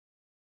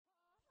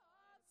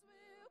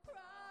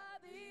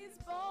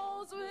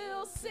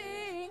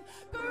sing,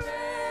 great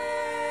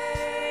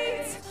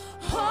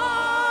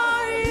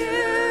are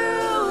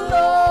you,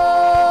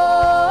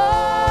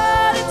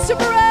 Lord. It's your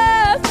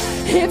breath,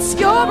 it's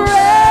your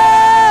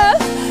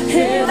breath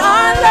in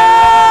our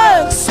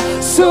lungs.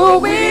 So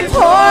we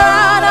pour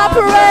out our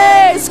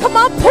praise. Come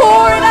on,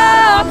 pour it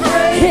out.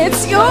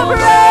 It's your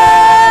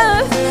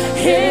breath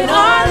in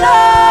our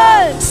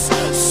lungs.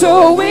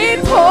 So we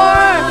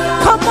pour.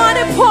 Come on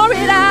and pour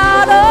it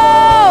out.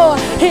 Oh,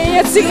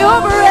 it's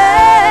your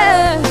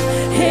breath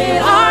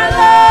in our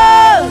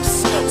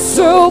lungs.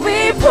 So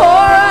we pour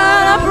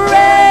out our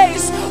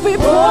praise. We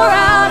pour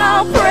out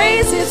our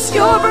praise. It's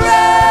your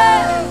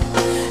breath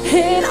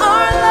in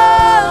our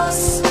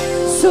lungs.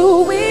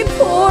 So we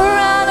pour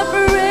out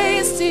our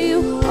praise to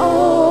you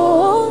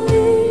only.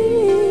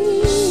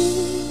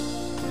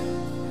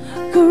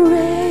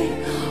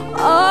 Great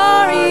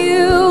are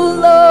you,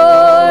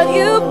 Lord.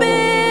 You've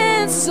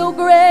been so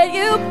great.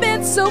 You've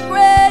been so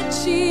great,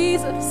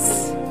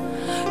 Jesus.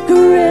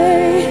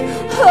 Great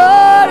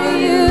are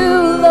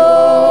you,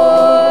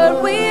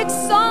 Lord. We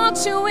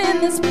exalt you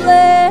in this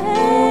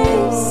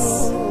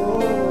place.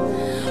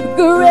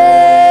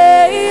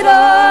 Great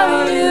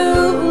are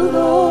you,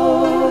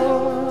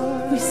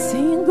 Lord. We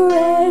sing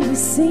great, we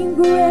sing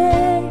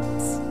great.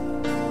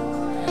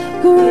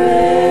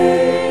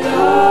 Great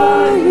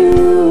are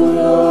you,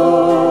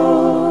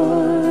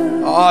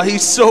 Lord. Oh,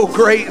 he's so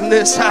great in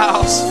this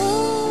house.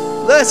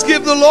 Let's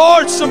give the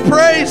Lord some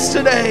praise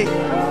today.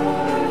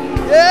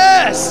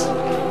 Yes.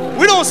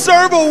 We don't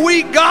serve a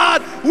weak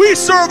God. We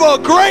serve a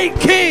great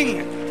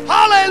King.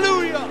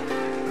 Hallelujah.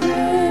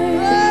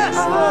 Yes,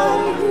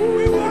 Lord.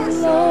 We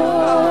worship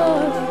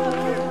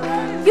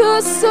you.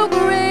 You're so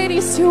great,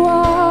 yes you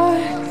are.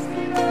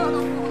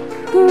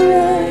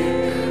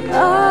 Great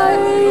are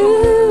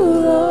you,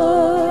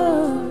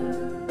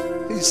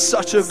 Lord. He's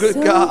such a good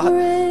God.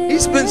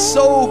 He's been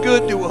so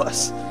good to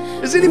us.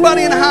 Does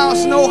anybody in the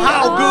house know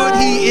how good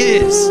he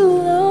is?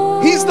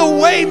 He's the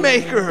way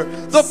maker,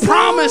 the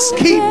promise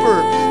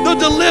keeper, the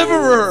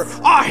deliverer,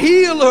 our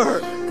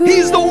healer.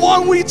 He's the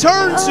one we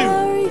turn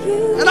to.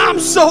 And I'm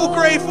so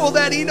grateful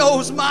that he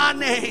knows my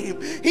name.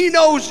 He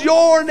knows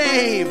your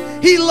name.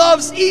 He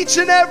loves each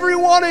and every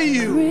one of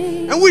you.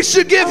 And we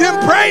should give him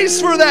praise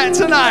for that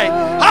tonight.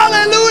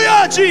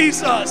 Hallelujah,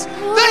 Jesus.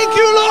 Thank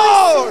you,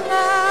 Lord.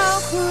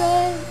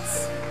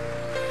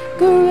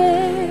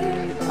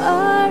 Great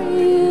are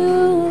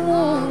you,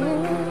 Lord.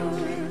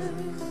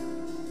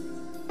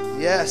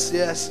 Yes,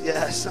 yes,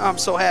 yes. I'm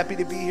so happy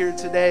to be here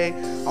today.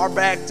 Our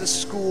back to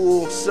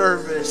school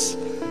service.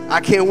 I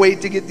can't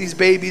wait to get these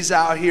babies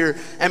out here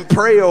and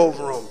pray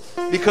over them,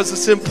 because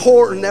it's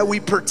important that we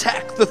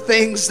protect the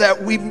things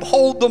that we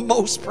hold the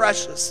most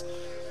precious.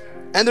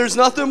 And there's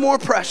nothing more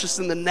precious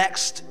than the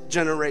next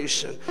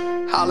generation.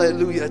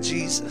 Hallelujah,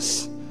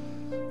 Jesus.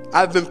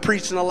 I've been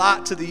preaching a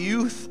lot to the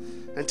youth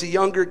and to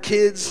younger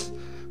kids,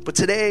 but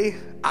today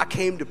I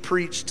came to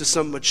preach to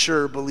some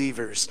mature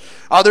believers.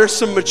 Are there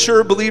some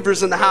mature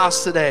believers in the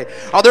house today?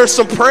 Are there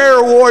some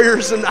prayer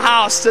warriors in the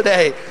house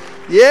today?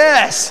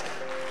 Yes,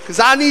 because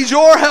I need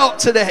your help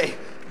today.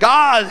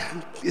 God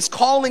is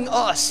calling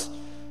us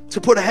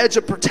to put a hedge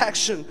of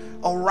protection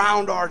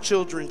around our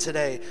children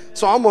today.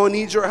 So I'm going to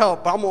need your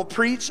help. I'm going to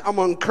preach. I'm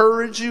going to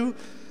encourage you.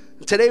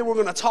 Today we're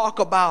going to talk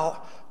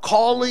about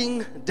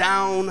calling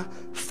down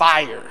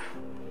fire.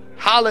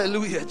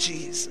 Hallelujah,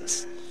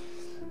 Jesus.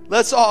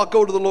 Let's all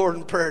go to the Lord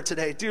in prayer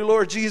today. Dear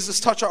Lord Jesus,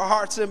 touch our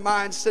hearts and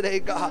minds today,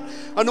 God.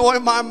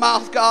 Anoint my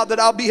mouth, God, that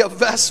I'll be a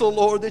vessel,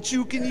 Lord, that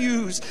you can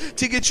use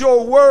to get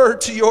your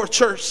word to your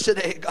church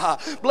today,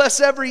 God. Bless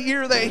every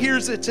ear that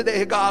hears it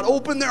today, God.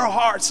 Open their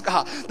hearts,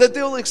 God, that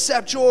they'll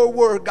accept your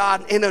word,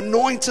 God, and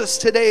anoint us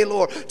today,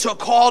 Lord, to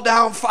call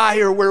down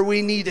fire where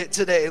we need it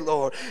today,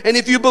 Lord. And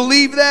if you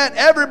believe that,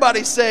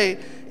 everybody say,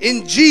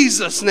 in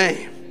Jesus'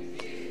 name.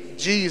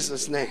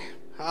 Jesus' name.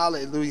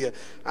 Hallelujah.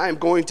 I am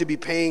going to be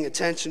paying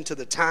attention to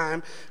the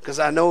time, because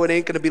I know it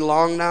ain't going to be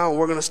long now, and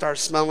we're going to start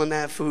smelling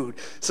that food.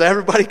 So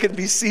everybody can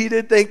be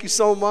seated. Thank you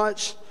so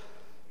much.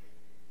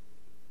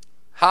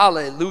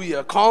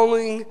 Hallelujah.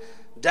 Calling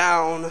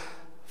down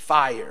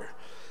fire.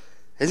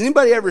 Has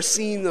anybody ever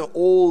seen the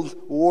old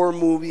war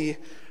movie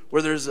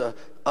where there's a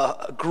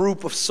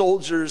group of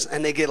soldiers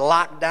and they get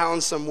locked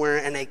down somewhere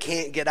and they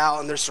can't get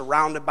out and they're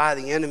surrounded by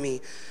the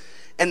enemy?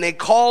 And they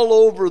call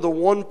over the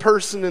one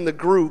person in the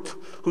group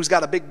who's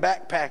got a big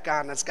backpack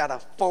on that's got a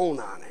phone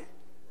on it.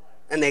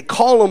 And they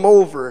call him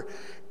over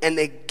and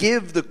they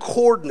give the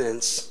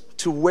coordinates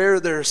to where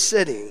they're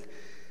sitting.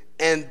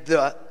 And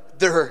the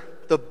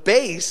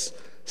base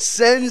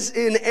sends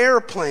in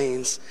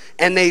airplanes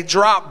and they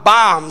drop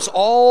bombs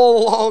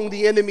all along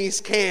the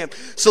enemy's camp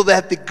so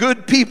that the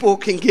good people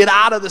can get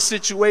out of the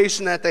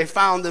situation that they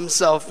found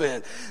themselves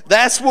in.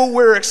 That's what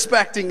we're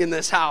expecting in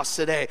this house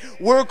today.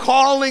 We're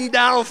calling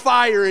down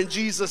fire in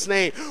Jesus'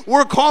 name.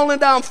 We're calling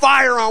down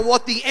fire on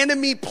what the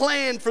enemy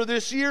planned for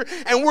this year,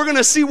 and we're going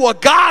to see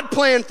what God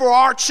planned for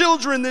our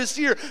children this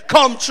year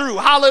come true.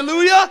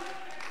 Hallelujah.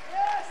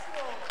 Yes,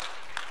 Lord.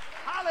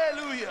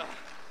 Hallelujah.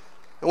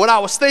 And when I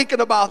was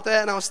thinking about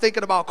that, and I was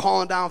thinking about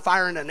calling down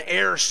fire and an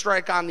air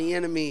strike on the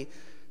enemy,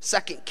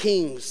 1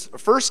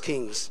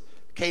 Kings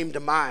came to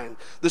mind.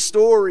 The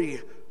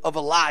story of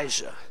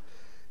Elijah.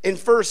 In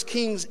 1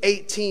 Kings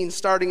 18,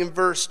 starting in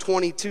verse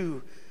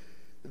 22,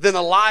 then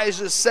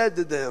Elijah said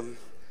to them,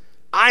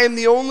 I am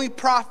the only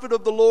prophet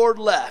of the Lord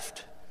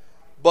left,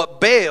 but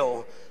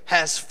Baal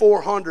has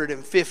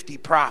 450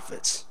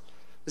 prophets.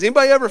 Has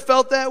anybody ever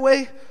felt that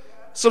way?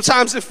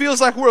 Sometimes it feels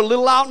like we're a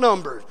little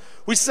outnumbered.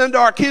 We send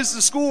our kids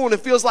to school and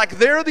it feels like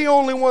they're the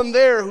only one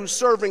there who's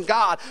serving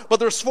God, but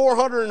there's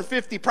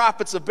 450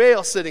 prophets of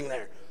Baal sitting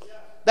there.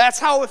 That's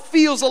how it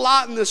feels a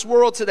lot in this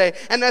world today.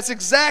 And that's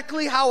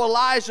exactly how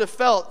Elijah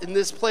felt in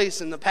this place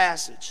in the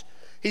passage.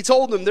 He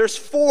told them, there's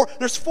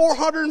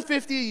 450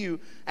 of you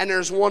and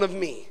there's one of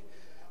me.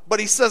 But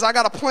he says, I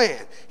got a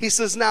plan. He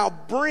says, now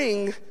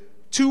bring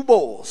 2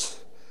 bulls.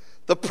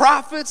 The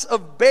prophets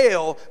of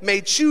Baal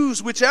may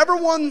choose whichever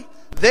one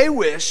they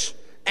wish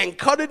and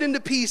cut it into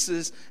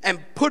pieces and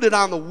put it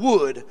on the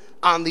wood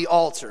on the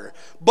altar,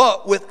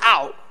 but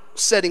without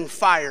setting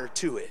fire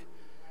to it.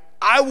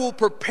 I will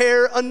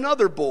prepare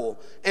another bull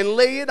and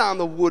lay it on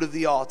the wood of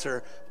the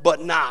altar,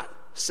 but not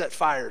set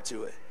fire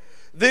to it.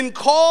 Then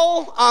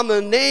call on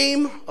the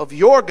name of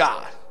your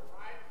God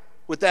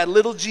with that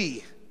little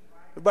G.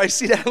 Everybody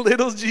see that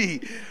little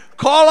G?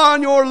 Call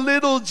on your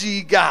little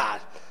G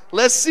God.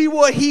 Let's see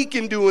what he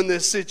can do in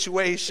this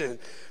situation.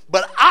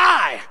 But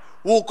I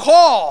will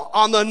call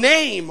on the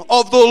name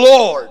of the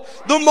Lord,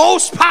 the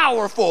most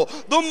powerful,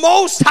 the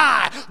most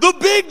high, the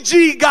big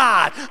G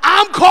God.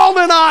 I'm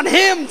calling on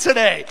him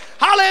today.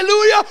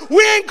 Hallelujah.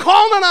 We ain't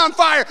calling on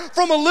fire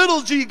from a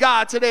little G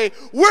God today.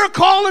 We're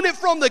calling it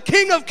from the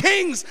King of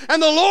Kings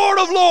and the Lord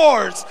of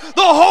Lords.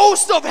 The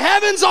host of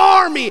heaven's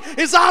army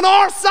is on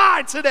our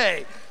side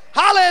today.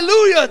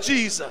 Hallelujah,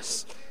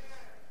 Jesus.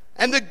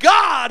 And the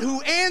God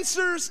who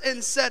answers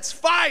and sets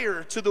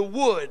fire to the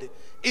wood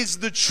is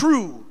the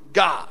true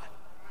God.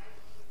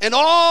 And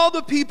all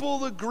the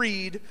people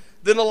agreed.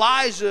 Then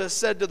Elijah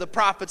said to the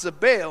prophets of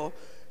Baal,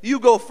 you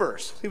go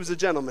first. He was a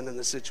gentleman in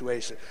this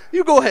situation.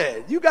 You go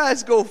ahead. You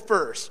guys go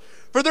first.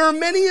 For there are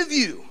many of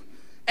you.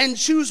 And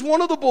choose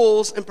one of the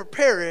bulls and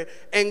prepare it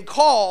and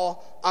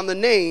call on the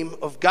name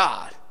of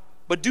God.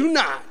 But do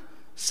not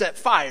set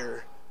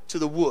fire to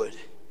the wood.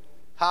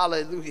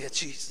 Hallelujah,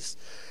 Jesus.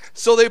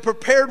 So they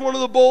prepared one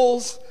of the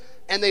bulls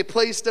and they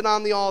placed it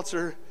on the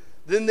altar.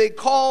 Then they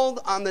called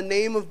on the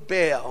name of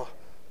Baal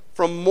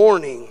from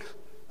morning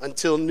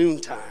until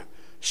noontime,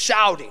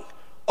 shouting,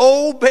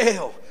 O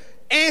Baal,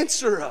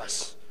 answer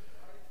us.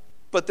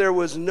 But there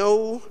was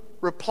no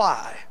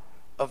reply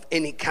of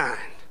any kind.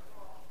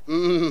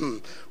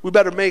 We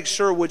better make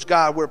sure which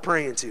God we're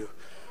praying to.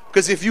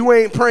 Because if you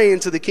ain't praying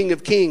to the King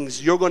of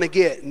Kings, you're going to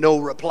get no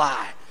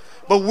reply.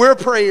 But we're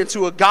praying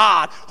to a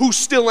God who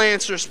still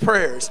answers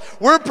prayers.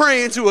 We're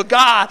praying to a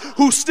God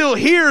who still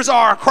hears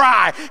our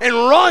cry and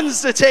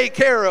runs to take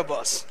care of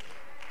us.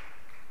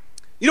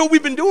 You know,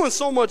 we've been doing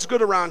so much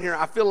good around here.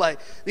 I feel like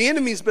the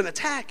enemy's been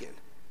attacking.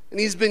 And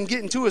he's been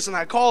getting to us. And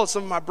I called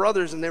some of my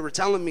brothers and they were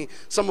telling me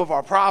some of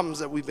our problems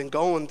that we've been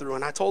going through.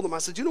 And I told them, I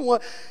said, you know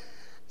what?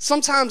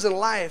 Sometimes in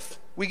life,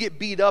 we get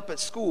beat up at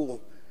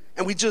school.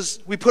 And we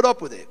put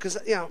up with it. Because,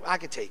 you know, I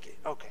could take it.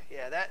 Okay,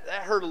 yeah, that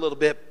hurt a little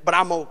bit. But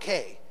I'm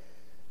okay.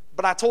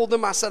 But I told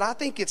them, I said, I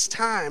think it's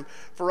time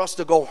for us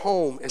to go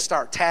home and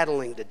start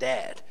tattling to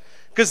Dad.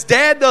 Because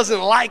Dad doesn't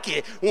like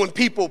it when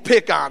people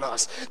pick on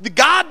us.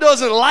 God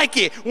doesn't like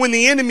it when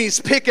the enemy's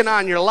picking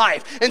on your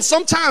life. And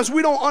sometimes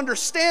we don't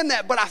understand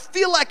that, but I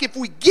feel like if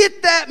we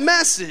get that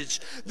message,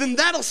 then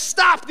that'll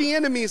stop the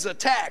enemy's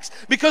attacks.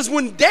 Because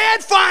when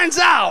Dad finds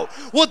out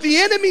what the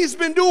enemy's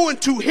been doing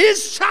to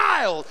his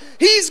child,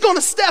 he's going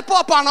to step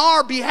up on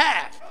our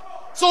behalf.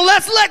 So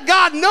let's let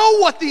God know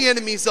what the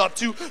enemy's up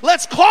to.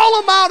 Let's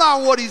call him out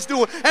on what he's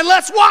doing. And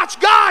let's watch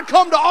God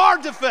come to our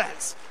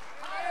defense.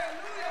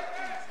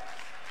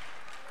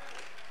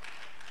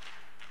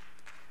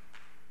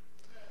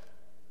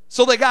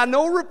 So they got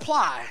no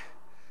reply,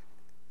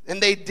 and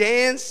they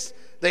danced,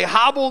 they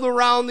hobbled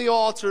around the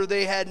altar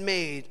they had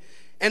made,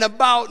 and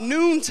about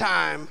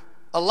noontime,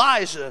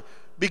 Elijah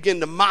began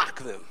to mock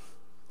them.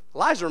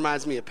 Elijah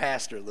reminds me of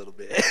Pastor a little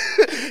bit.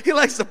 He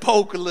likes to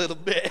poke a little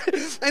bit,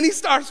 and he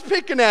starts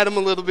picking at him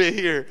a little bit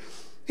here.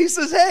 He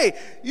says, hey,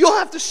 you'll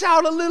have to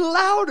shout a little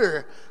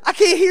louder. I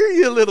can't hear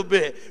you a little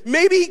bit.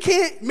 Maybe he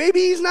can't, maybe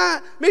he's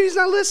not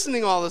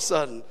listening all of a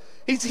sudden.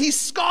 He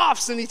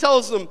scoffs and he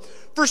tells them,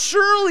 for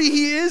surely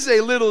he is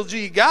a little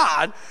G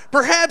God.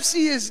 Perhaps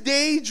he is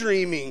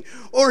daydreaming,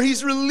 or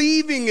he's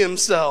relieving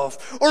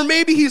himself, or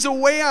maybe he's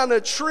away on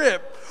a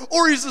trip,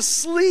 or he's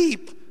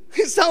asleep.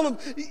 He's telling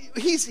them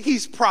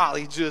he's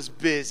probably just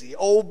busy.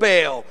 Old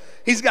Baal,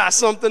 he's got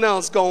something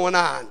else going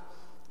on.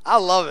 I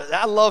love it.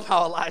 I love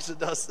how Elijah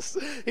does this.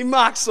 He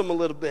mocks them a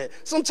little bit.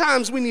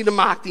 Sometimes we need to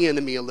mock the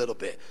enemy a little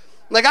bit.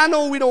 Like, I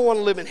know we don't want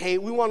to live in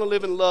hate. We want to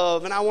live in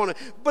love,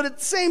 but at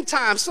the same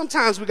time,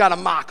 sometimes we got to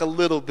mock a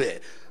little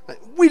bit.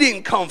 We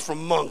didn't come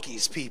from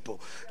monkeys, people.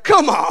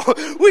 Come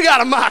on. We got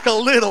to mock a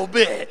little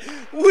bit.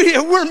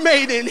 We're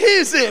made in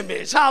his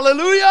image.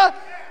 Hallelujah.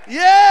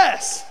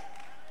 Yes.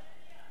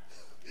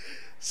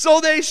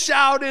 So they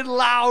shouted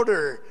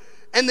louder,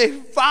 and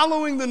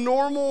following the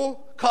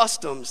normal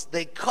customs,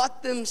 they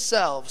cut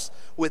themselves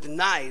with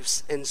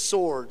knives and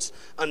swords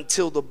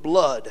until the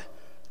blood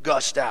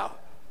gushed out.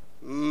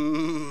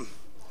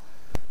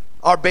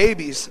 Our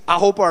babies, I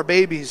hope our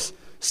babies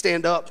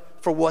stand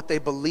up for what they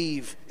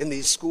believe in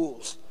these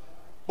schools.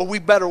 But we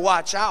better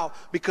watch out,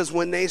 because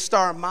when they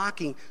start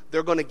mocking,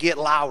 they're going to get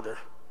louder.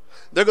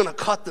 They're going to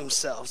cut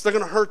themselves. They're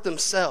going to hurt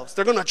themselves.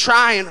 They're going to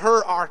try and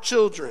hurt our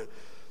children.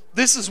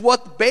 This is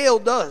what Baal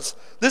does.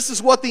 This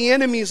is what the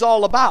enemy is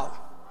all about.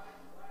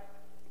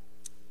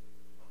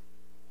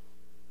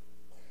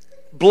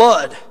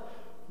 Blood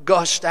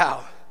gushed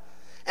out,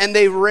 and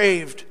they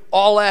raved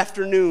all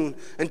afternoon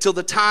until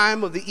the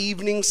time of the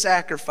evening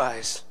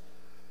sacrifice.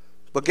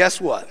 But guess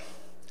what?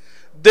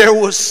 There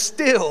was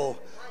still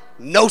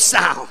no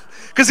sound.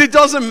 Because it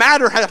doesn't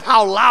matter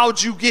how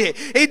loud you get.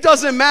 It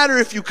doesn't matter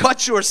if you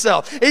cut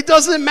yourself. It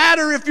doesn't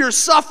matter if you're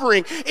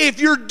suffering. If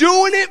you're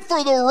doing it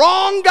for the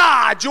wrong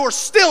God, you're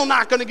still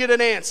not going to get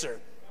an answer.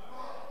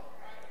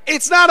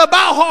 It's not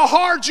about how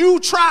hard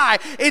you try.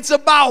 It's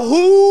about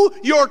who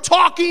you're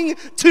talking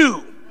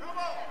to.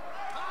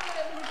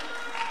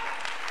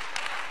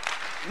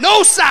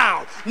 No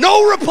sound,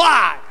 no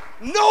reply,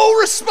 no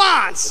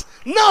response,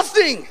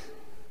 nothing.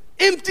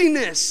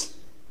 Emptiness.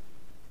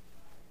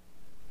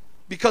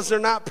 Because they're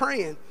not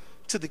praying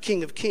to the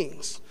King of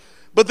Kings.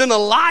 But then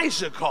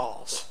Elijah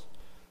calls.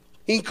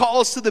 He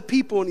calls to the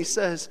people and he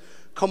says,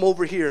 come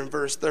over here in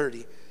verse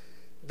 30.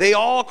 They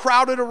all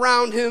crowded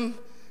around him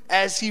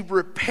as he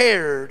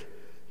repaired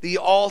the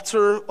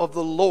altar of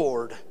the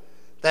Lord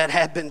that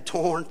had been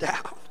torn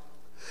down.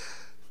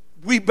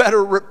 We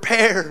better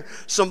repair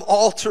some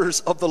altars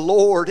of the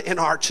Lord in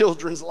our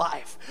children's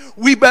life.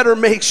 We better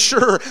make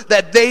sure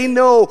that they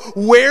know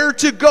where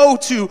to go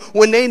to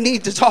when they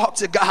need to talk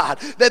to God,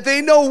 that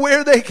they know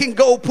where they can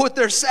go put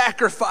their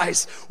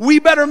sacrifice. We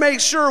better make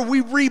sure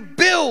we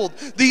rebuild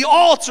the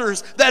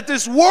altars that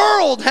this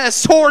world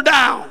has torn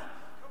down.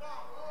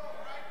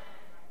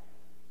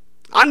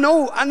 I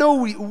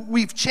know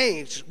we've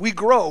changed. We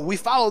grow. We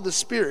follow the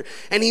Spirit.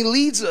 And He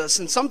leads us.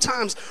 And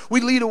sometimes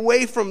we lead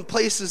away from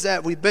places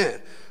that we've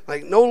been.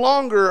 Like, no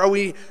longer are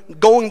we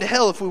going to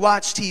hell if we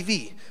watch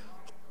TV.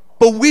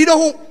 But we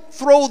don't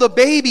throw the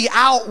baby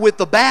out with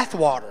the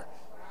bathwater.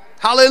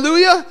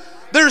 Hallelujah.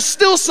 There's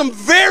still some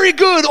very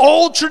good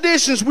old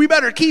traditions we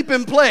better keep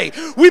in play.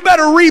 We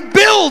better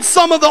rebuild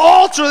some of the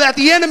altar that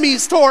the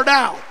enemies tore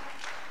down.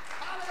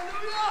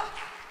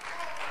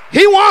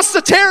 He wants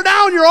to tear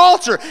down your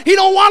altar. He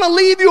don't want to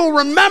leave you a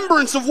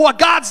remembrance of what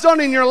God's done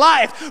in your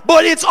life.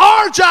 But it's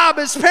our job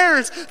as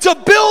parents to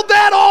build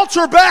that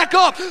altar back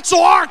up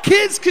so our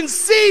kids can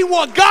see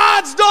what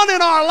God's done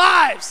in our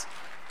lives.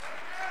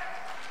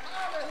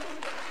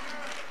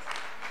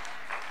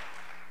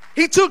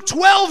 He took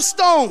 12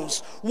 stones,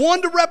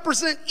 one to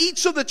represent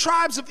each of the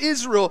tribes of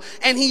Israel,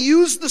 and he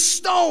used the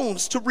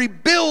stones to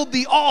rebuild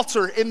the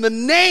altar in the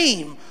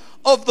name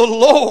of the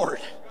Lord.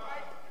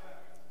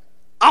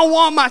 I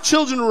want my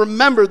children to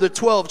remember the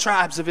 12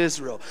 tribes of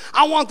Israel.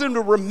 I want them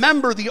to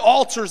remember the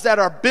altars that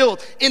are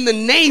built in the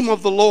name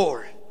of the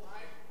Lord.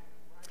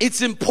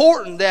 It's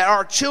important that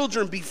our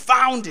children be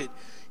founded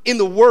in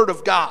the Word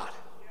of God.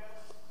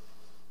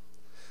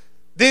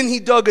 Then he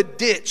dug a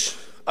ditch,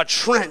 a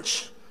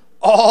trench,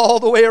 all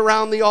the way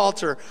around the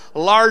altar,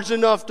 large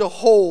enough to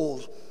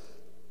hold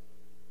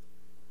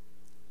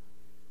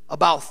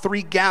about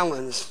 3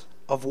 gallons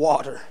of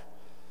water.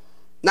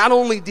 Not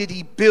only did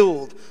he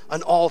build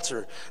an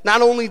altar,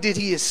 not only did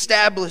he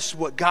establish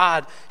what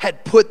God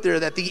had put there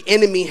that the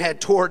enemy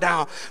had tore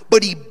down,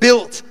 but he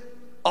built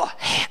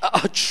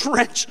a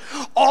trench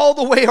all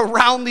the way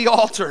around the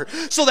altar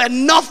so that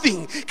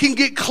nothing can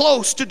get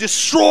close to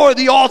destroy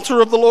the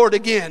altar of the Lord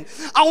again.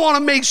 I want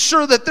to make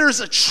sure that there's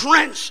a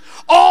trench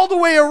all the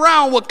way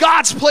around what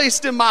God's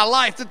placed in my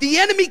life, that the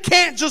enemy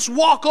can't just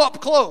walk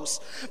up close,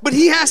 but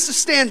he has to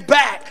stand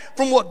back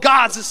from what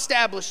God's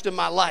established in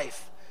my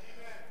life.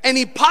 And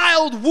he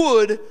piled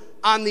wood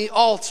on the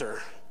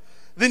altar.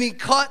 Then he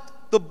cut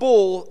the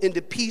bull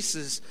into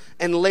pieces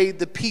and laid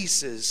the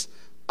pieces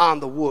on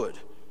the wood.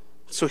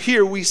 So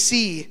here we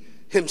see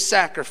him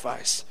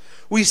sacrifice.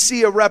 We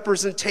see a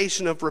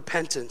representation of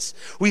repentance.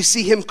 We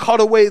see him cut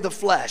away the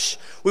flesh.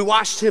 We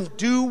watched him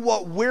do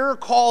what we're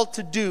called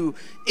to do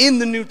in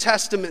the New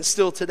Testament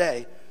still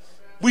today.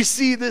 We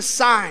see this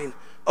sign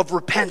of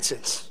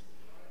repentance.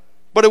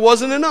 But it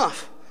wasn't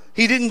enough.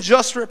 He didn't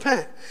just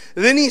repent.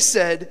 Then he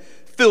said,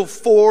 fill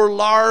 4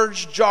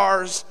 large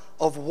jars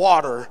of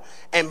water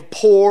and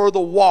pour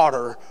the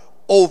water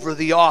over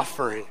the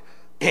offering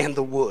and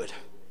the wood.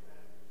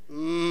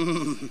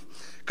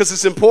 Because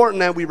it's important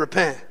that we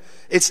repent.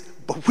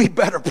 But we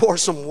better pour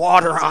some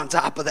water on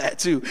top of that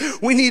too.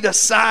 We need a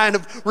sign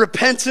of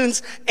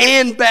repentance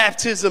and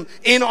baptism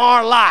in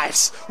our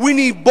lives. We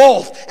need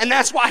both. And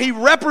that's why he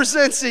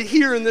represents it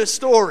here in this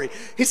story.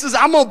 He says,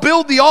 I'm going to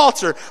build the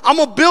altar. I'm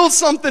going to build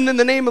something in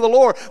the name of the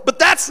Lord. But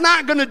that's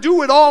not going to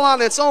do it all on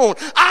its own.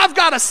 I've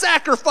got to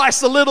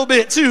sacrifice a little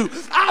bit too.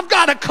 I've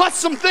got to cut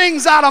some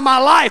things out of my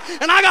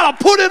life. And I got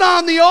to put it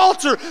on the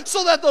altar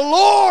so that the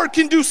Lord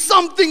can do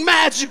something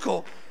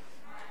magical.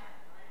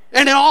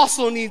 And it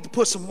also needs to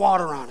put some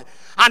water on it.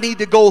 I need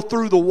to go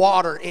through the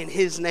water in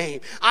his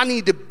name. I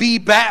need to be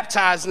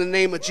baptized in the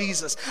name of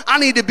Jesus. I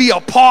need to be a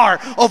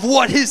part of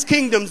what his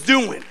kingdom's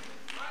doing.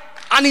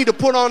 I need to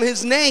put on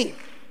his name.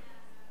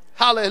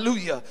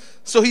 Hallelujah.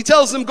 So he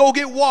tells them, go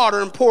get water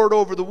and pour it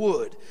over the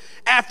wood.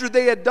 After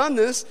they had done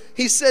this,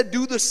 he said,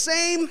 do the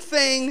same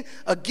thing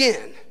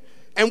again.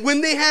 And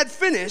when they had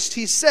finished,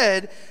 he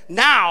said,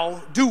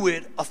 now do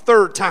it a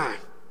third time.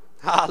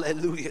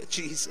 Hallelujah,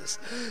 Jesus.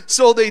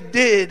 So they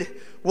did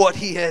what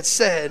he had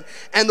said,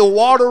 and the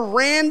water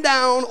ran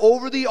down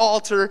over the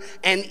altar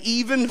and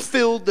even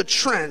filled the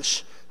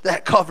trench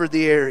that covered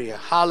the area.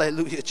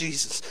 Hallelujah,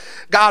 Jesus.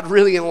 God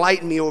really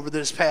enlightened me over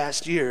this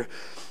past year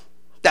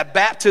that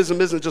baptism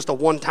isn't just a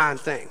one-time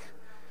thing.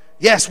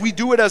 Yes, we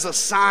do it as a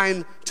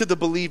sign to the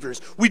believers.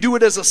 We do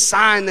it as a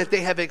sign that they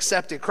have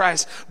accepted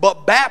Christ.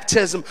 But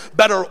baptism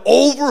better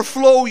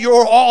overflow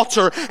your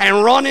altar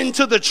and run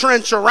into the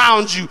trench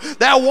around you.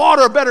 That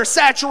water better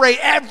saturate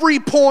every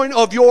point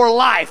of your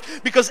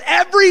life. Because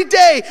every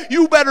day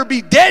you better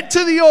be dead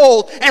to the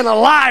old and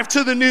alive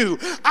to the new.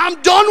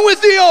 I'm done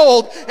with the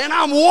old and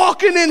I'm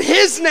walking in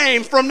his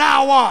name from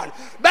now on.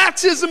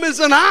 Baptism is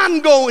an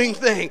ongoing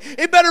thing.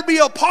 It better be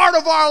a part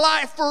of our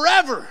life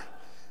forever.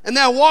 And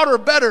that water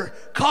better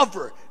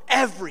cover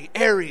every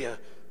area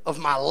of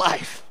my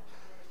life.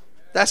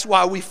 That's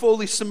why we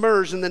fully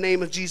submerge in the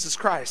name of Jesus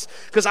Christ.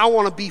 Because I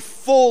want to be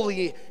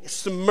fully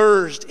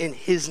submerged in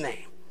his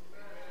name.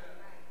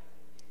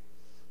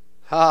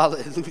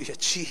 Hallelujah,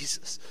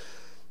 Jesus.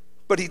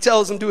 But he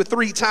tells them do it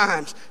 3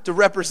 times to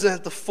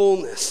represent the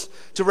fullness,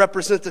 to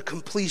represent the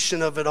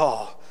completion of it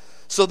all.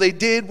 So they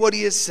did what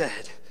he has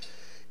said.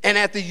 And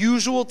at the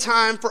usual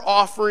time for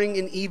offering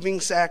an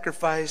evening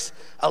sacrifice,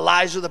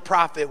 Elijah the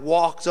prophet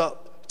walked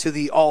up to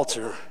the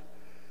altar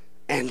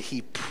and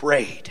he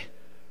prayed.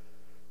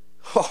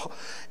 Oh,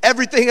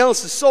 everything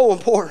else is so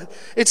important.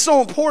 It's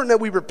so important that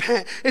we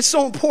repent. It's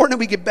so important that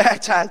we get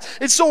baptized.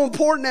 It's so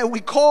important that we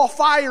call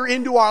fire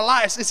into our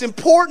lives. It's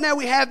important that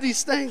we have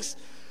these things.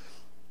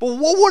 But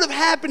what would have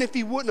happened if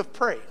he wouldn't have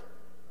prayed?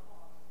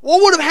 What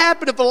would have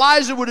happened if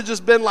Elijah would have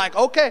just been like,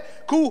 okay,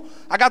 cool,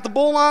 I got the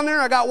bull on there,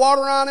 I got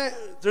water on it,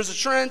 there's a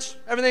trench,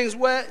 everything's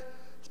wet,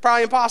 it's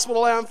probably impossible to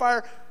light on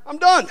fire, I'm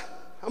done.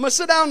 I'm going to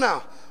sit down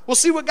now. We'll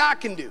see what God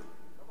can do.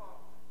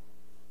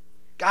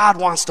 God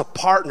wants to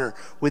partner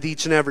with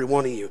each and every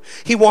one of you.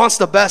 He wants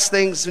the best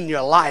things in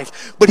your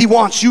life, but he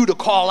wants you to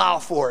call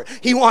out for it.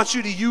 He wants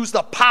you to use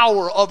the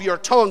power of your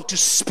tongue to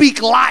speak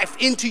life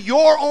into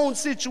your own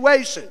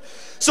situation.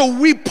 So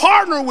we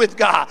partner with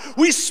God.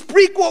 We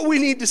speak what we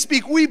need to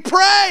speak. We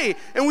pray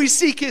and we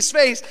seek his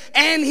face,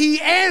 and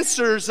he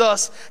answers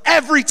us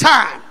every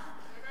time.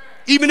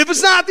 Even if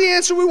it's not the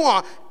answer we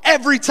want,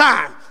 every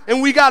time.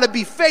 And we got to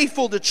be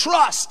faithful to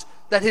trust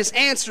that his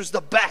answer is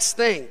the best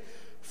thing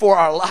for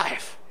our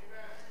life.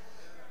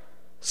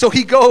 So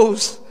he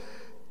goes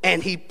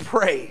and he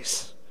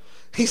prays.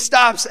 He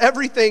stops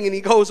everything and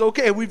he goes,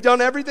 okay, we've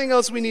done everything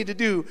else we need to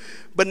do,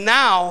 but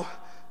now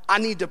I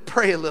need to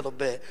pray a little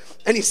bit.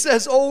 And he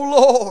says, oh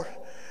Lord,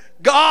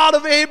 God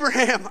of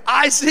Abraham,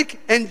 Isaac,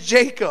 and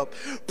Jacob,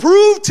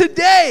 prove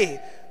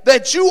today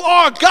that you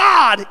are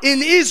God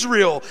in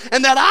Israel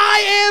and that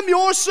I am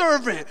your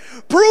servant.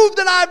 Prove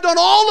that I've done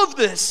all of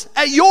this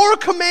at your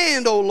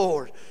command, O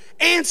Lord.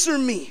 Answer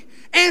me.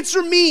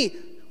 Answer me.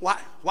 Why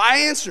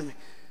answer me?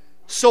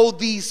 So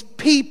these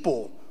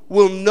people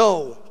will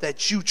know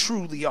that you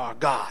truly are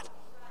God.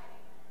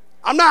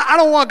 I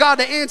don't want God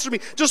to answer me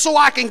just so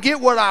I can get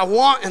what I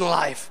want in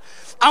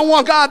life. I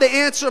want God to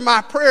answer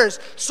my prayers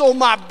so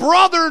my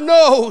brother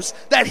knows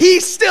that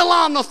he's still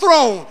on the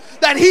throne,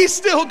 that he's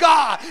still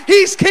God.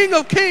 He's King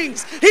of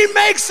Kings. He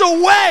makes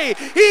a way.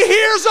 He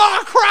hears our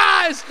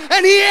cries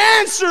and he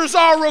answers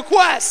our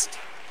request.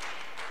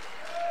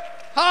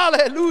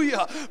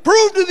 Hallelujah.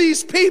 Prove to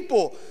these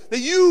people that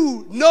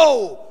you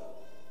know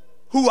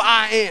who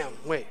I am.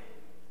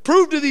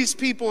 Prove to these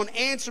people and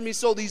answer me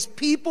so these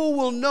people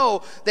will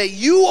know that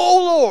you, O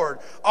Lord,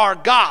 are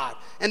God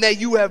and that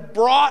you have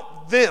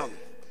brought them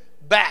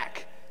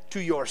back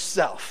to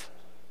yourself.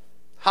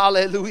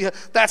 Hallelujah.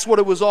 That's what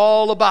it was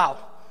all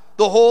about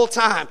the whole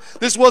time.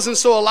 This wasn't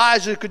so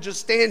Elijah could just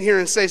stand here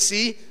and say,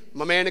 see,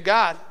 I'm a man of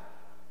God.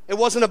 It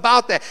wasn't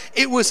about that.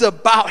 It was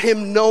about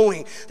him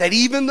knowing that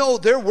even though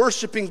they're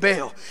worshiping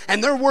Baal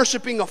and they're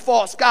worshiping a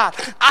false god,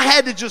 I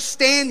had to just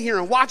stand here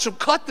and watch them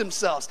cut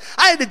themselves.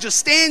 I had to just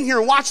stand here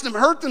and watch them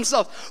hurt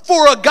themselves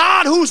for a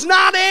God who's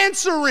not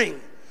answering.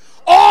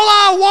 All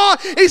I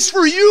want is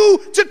for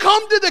you to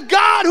come to the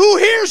God who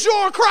hears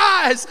your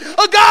cries,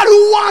 a God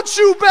who wants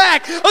you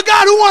back, a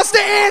God who wants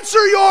to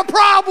answer your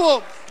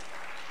problem.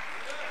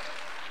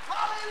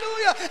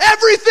 Hallelujah.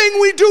 Everything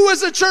we do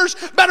as a church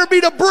better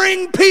be to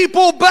bring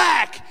people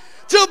back.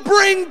 To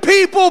bring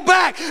people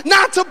back,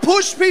 not to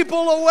push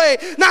people away,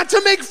 not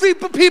to make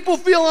people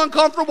feel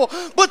uncomfortable,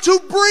 but to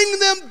bring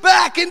them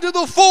back into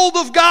the fold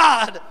of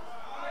God.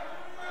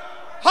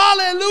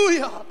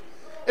 Hallelujah.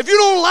 If you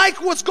don't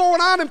like what's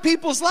going on in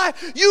people's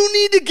life, you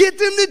need to get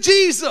them to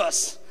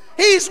Jesus.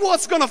 He's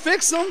what's going to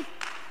fix them.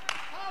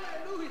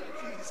 Hallelujah,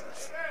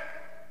 Jesus.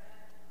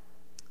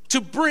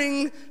 To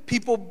bring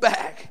people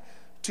back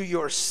to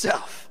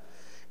yourself.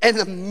 And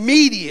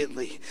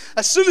immediately,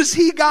 as soon as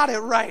he got it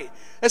right,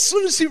 as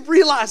soon as he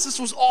realized this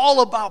was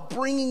all about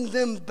bringing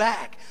them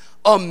back,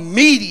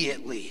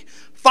 immediately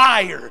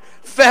fire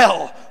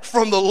fell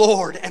from the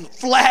Lord and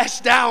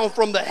flashed down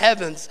from the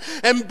heavens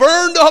and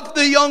burned up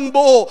the young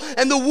bull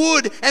and the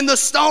wood and the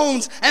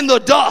stones and the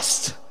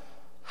dust.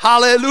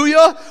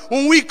 Hallelujah.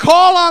 When we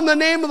call on the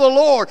name of the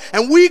Lord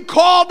and we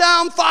call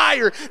down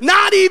fire,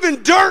 not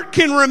even dirt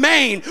can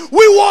remain.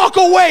 We walk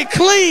away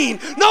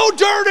clean. No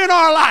dirt in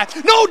our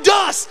life. No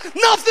dust.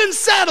 Nothing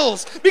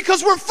settles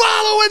because we're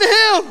following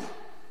him.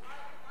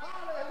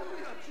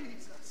 Hallelujah,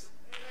 Jesus.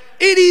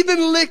 It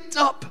even licked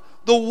up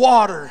the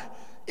water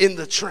in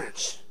the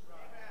trench.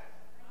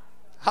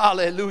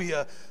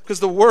 Hallelujah. Because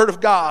the word of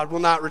God will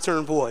not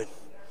return void.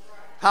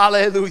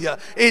 Hallelujah.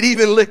 It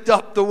even licked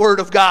up the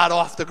word of God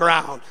off the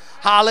ground.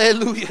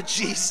 Hallelujah,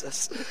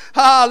 Jesus.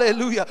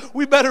 Hallelujah.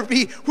 We better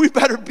be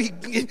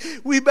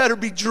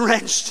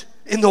drenched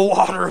in the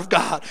water of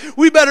God.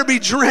 We better be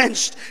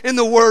drenched in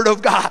the word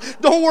of God.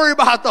 Don't worry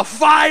about the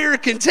fire,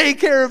 can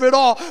take care of it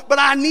all, but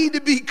I need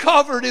to be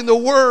covered in the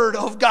word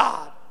of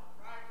God.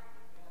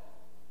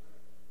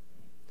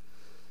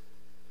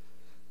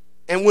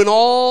 And when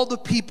all the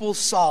people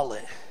saw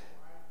it,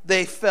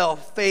 they fell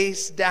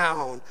face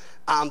down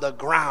on the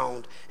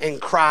ground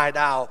and cried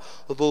out,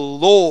 "The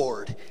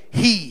Lord,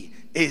 he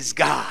is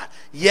God."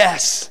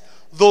 Yes,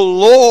 the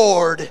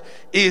Lord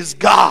is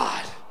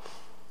God.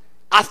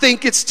 I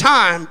think it's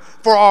time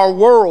for our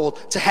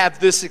world to have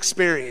this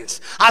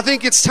experience. I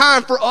think it's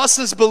time for us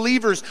as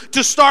believers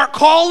to start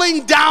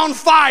calling down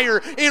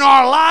fire in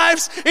our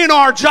lives, in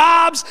our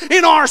jobs,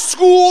 in our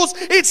schools.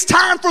 It's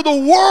time for the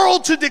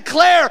world to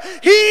declare,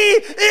 he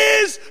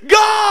is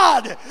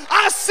God.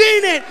 I've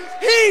seen it.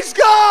 He's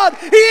God.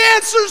 He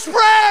answers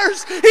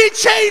prayers. He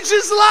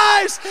changes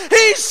lives.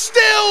 He's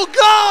still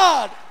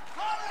God.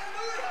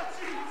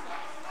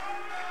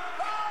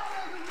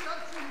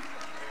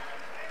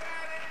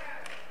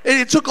 And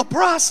it took a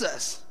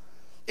process.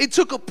 It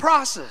took a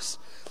process.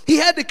 He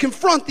had to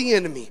confront the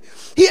enemy.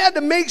 He had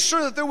to make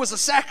sure that there was a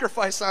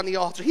sacrifice on the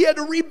altar. He had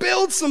to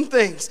rebuild some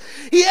things.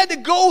 He had to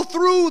go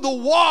through the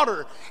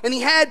water. And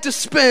he had to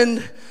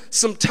spend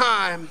some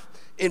time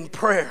in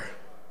prayer.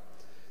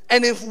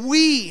 And if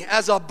we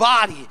as a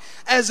body,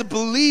 as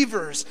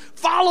believers,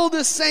 follow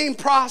this same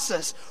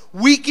process,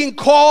 we can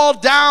call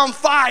down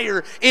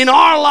fire in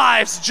our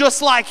lives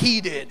just like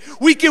he did.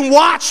 We can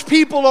watch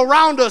people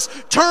around us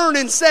turn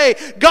and say,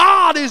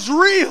 God is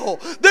real.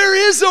 There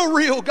is a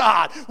real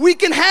God. We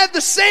can have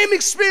the same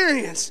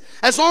experience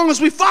as long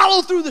as we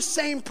follow through the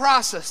same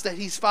process that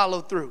he's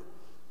followed through.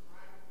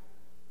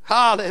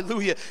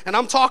 Hallelujah. And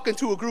I'm talking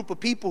to a group of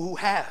people who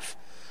have.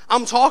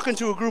 I'm talking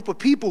to a group of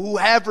people who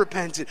have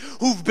repented,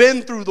 who've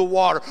been through the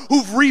water,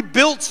 who've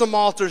rebuilt some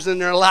altars in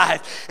their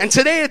life. And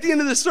today at the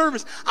end of the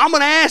service, I'm going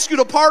to ask you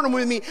to partner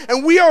with me,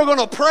 and we are going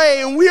to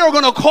pray, and we are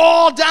going to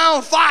call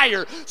down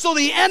fire so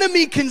the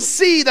enemy can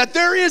see that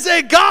there is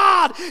a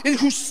God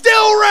who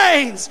still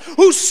reigns,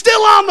 who's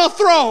still on the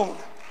throne.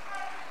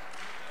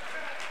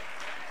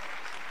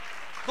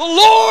 The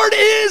Lord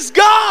is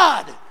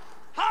God.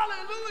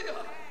 Hallelujah.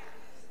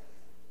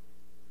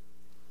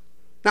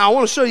 Now, I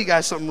want to show you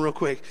guys something real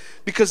quick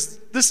because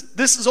this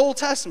is Old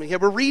Testament. Yeah,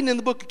 we're reading in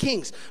the book of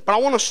Kings, but I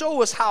want to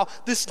show us how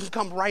this can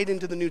come right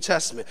into the New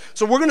Testament.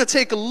 So we're going to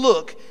take a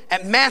look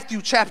at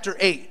Matthew chapter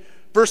 8,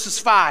 verses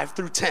 5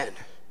 through 10.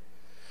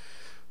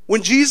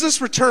 When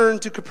Jesus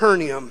returned to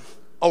Capernaum,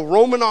 a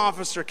Roman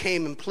officer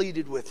came and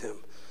pleaded with him,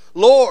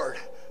 "Lord,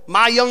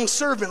 my young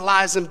servant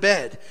lies in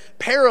bed,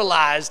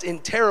 paralyzed in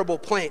terrible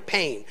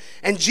pain."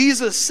 And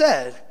Jesus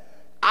said,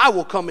 "I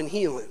will come and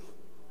heal him."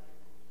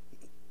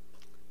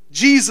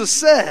 Jesus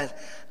said,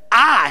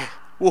 "I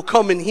will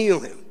come and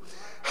heal him."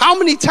 How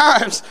many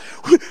times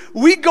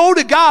we go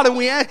to God and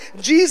we ask,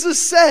 Jesus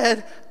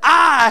said,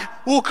 "I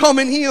will come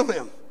and heal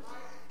him."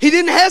 He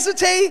didn't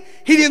hesitate.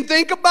 He didn't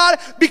think about it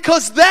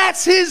because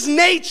that's his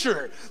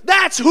nature.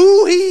 That's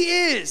who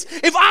he is.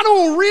 If I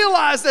don't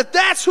realize that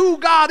that's who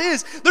God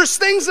is, there's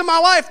things in my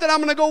life that I'm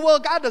going to go, well,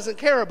 God doesn't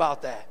care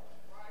about that.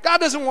 God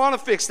doesn't want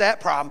to fix that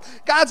problem.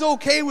 God's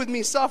okay with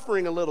me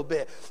suffering a little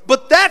bit.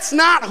 But that's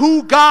not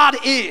who God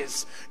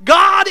is.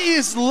 God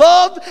is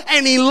love,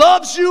 and he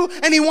loves you,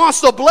 and he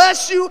wants to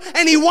bless you,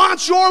 and he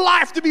wants your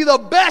life to be the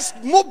best,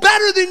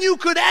 better than you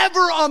could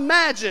ever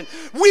imagine.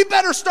 We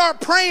better start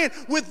praying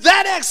with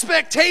that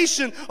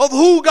expectation of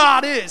who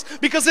God is.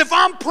 Because if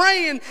I'm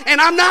praying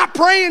and I'm not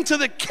praying to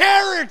the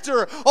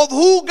character of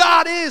who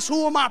God is,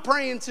 who am I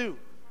praying to?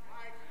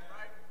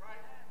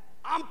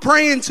 I'm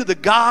praying to the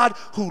God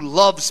who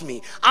loves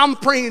me. I'm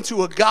praying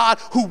to a God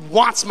who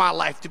wants my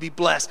life to be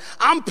blessed.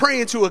 I'm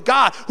praying to a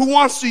God who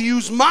wants to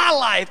use my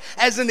life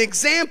as an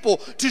example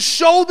to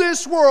show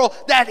this world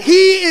that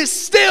he is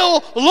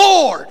still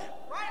Lord.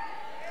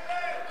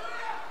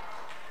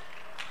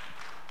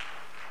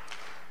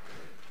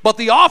 But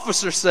the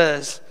officer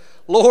says,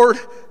 Lord,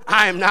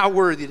 I am not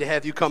worthy to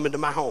have you come into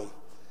my home.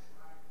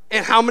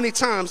 And how many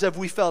times have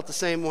we felt the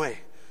same way?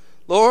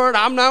 Lord,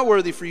 I'm not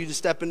worthy for you to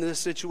step into this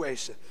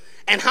situation.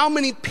 And how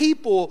many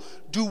people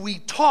do we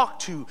talk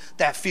to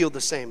that feel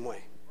the same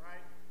way?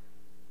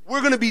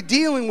 We're going to be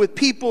dealing with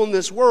people in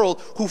this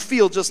world who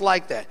feel just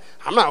like that.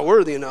 I'm not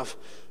worthy enough.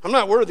 I'm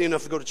not worthy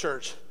enough to go to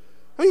church.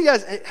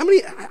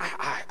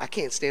 I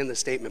can't stand this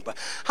statement, but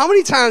how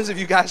many times have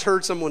you guys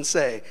heard someone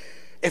say,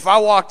 if I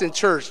walked in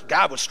church,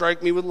 God would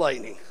strike me with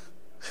lightning?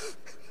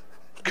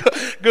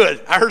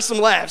 Good. I heard some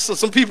laughs, so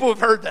some people have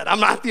heard that. I'm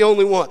not the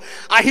only one.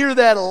 I hear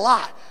that a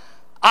lot.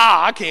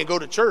 I can't go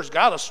to church.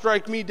 God will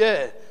strike me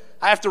dead.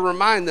 I have to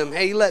remind them,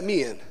 hey, he let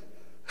me in.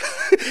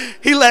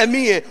 He let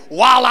me in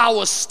while I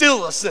was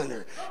still a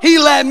sinner. He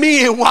let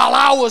me in while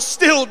I was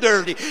still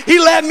dirty. He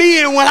let me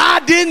in when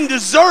I didn't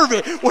deserve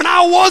it, when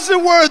I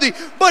wasn't worthy.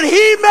 But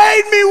he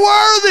made me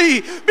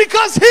worthy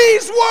because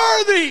he's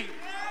worthy.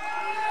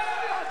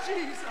 Oh,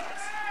 Jesus.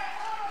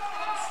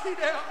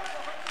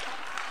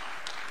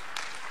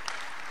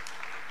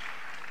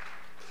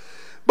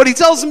 But he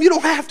tells them, you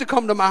don't have to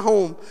come to my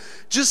home.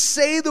 Just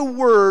say the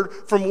word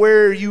from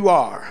where you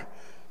are,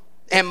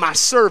 and my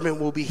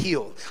servant will be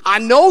healed. I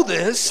know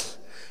this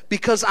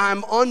because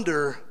I'm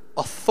under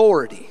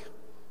authority.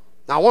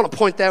 Now, I want to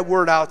point that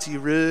word out to you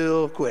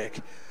real quick.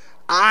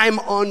 I'm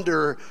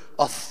under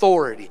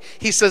authority.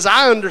 He says,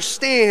 I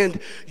understand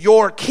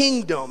your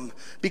kingdom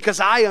because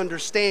I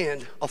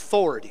understand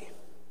authority.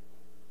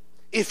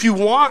 If you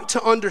want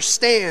to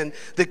understand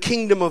the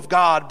kingdom of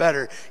God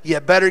better, you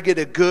better get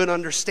a good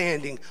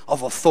understanding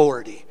of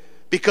authority,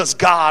 because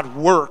God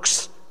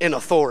works in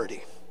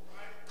authority.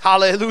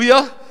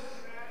 Hallelujah.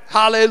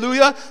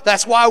 Hallelujah.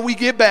 That's why we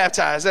get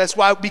baptized. That's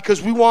why,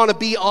 because we want to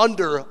be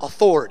under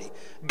authority.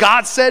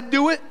 God said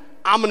do it,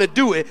 I'm going to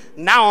do it.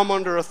 Now I'm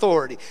under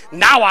authority.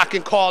 Now I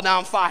can call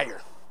down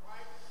fire.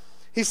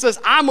 He says,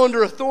 I'm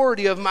under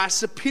authority of my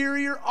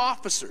superior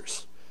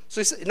officers.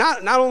 So he said,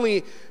 not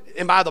only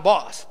am I the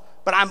boss,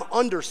 but I'm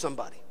under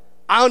somebody.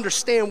 I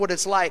understand what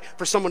it's like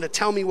for someone to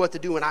tell me what to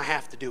do and I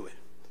have to do it.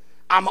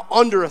 I'm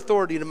under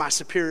authority to my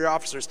superior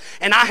officers,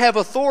 and I have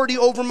authority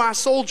over my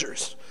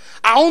soldiers.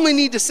 I only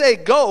need to say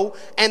go,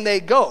 and they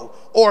go,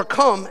 or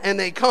come, and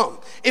they come.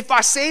 If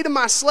I say to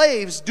my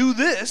slaves, do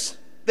this,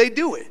 they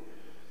do it.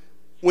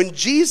 When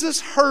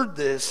Jesus heard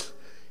this,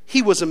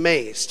 he was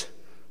amazed.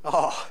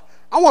 Oh,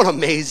 I want to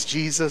amaze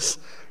Jesus,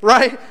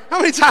 right?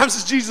 How many times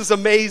has Jesus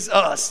amazed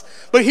us?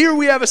 But here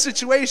we have a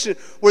situation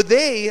where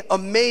they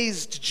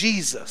amazed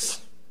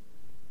Jesus.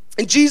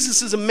 And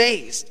Jesus is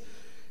amazed.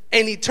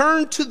 And he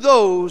turned to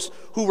those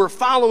who were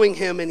following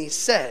him and he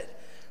said,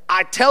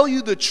 I tell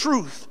you the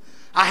truth,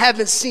 I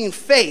haven't seen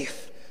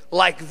faith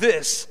like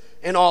this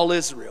in all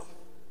Israel.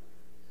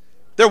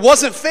 There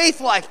wasn't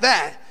faith like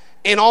that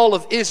in all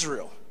of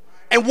Israel.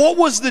 And what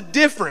was the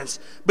difference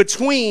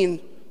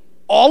between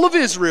all of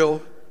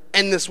Israel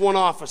and this one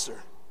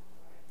officer?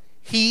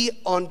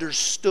 He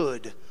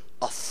understood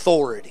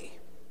authority.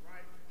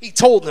 He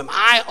told them,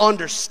 I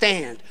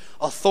understand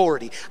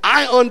authority.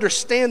 I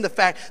understand the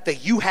fact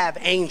that you have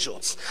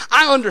angels.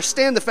 I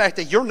understand the fact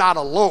that you're not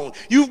alone.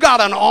 You've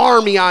got an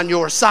army on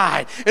your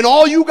side. And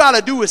all you got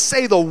to do is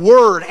say the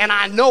word. And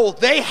I know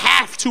they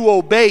have to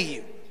obey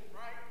you.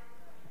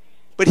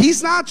 But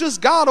he's not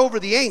just God over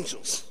the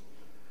angels.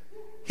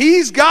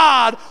 He's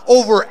God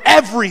over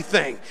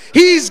everything.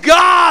 He's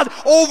God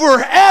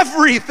over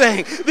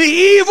everything. The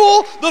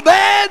evil, the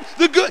bad,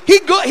 the good.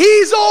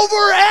 He's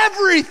over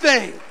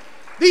everything.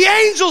 The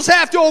angels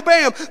have to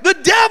obey him. The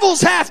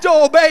devils have to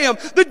obey him.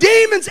 The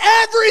demons,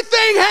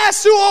 everything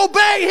has to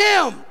obey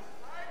him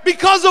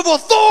because of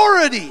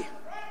authority.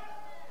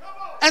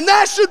 And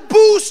that should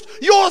boost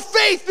your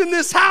faith in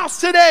this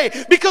house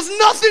today, because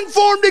nothing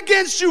formed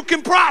against you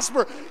can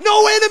prosper.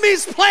 No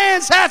enemy's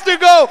plans have to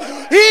go.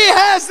 He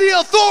has the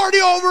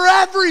authority over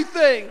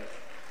everything.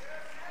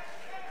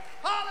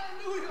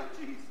 Hallelujah,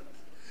 Jesus.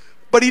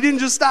 But he didn't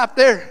just stop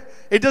there.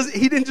 He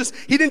didn't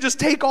just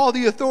take all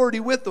the authority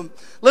with him.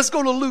 Let's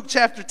go to Luke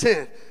chapter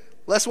 10.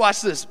 Let's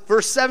watch this.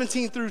 Verse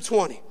 17 through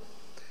 20.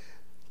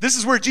 This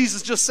is where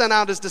Jesus just sent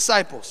out his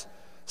disciples.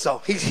 So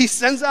he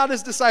sends out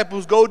his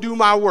disciples, go do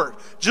my work.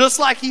 Just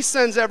like he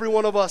sends every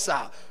one of us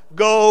out.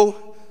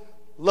 Go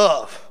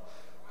love.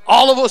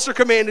 All of us are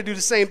commanded to do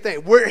the same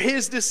thing. We're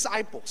his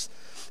disciples.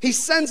 He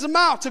sends them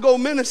out to go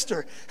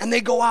minister, and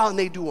they go out and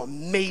they do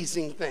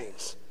amazing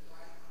things.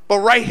 But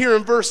right here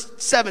in verse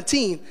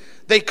 17,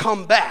 they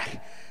come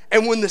back.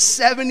 And when the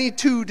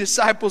 72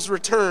 disciples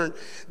returned,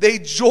 they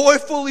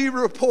joyfully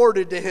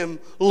reported to him,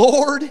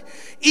 Lord,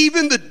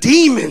 even the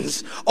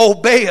demons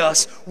obey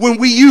us when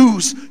we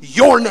use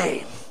your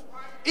name.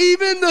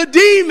 Even the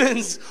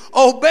demons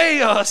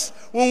obey us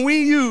when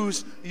we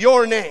use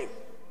your name.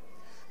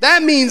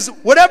 That means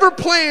whatever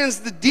plans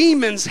the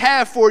demons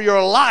have for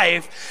your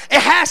life,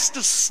 it has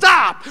to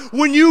stop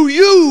when you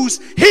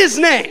use his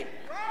name.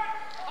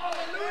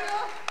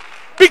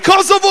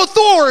 Because of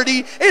authority,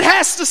 it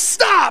has to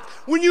stop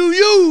when you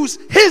use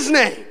his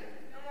name.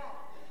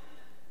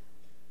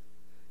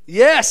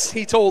 Yes,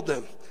 he told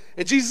them.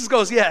 And Jesus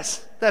goes,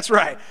 yes, that's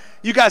right.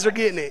 You guys are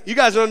getting it. You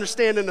guys are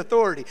understanding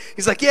authority.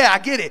 He's like, yeah, I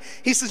get it.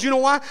 He says, you know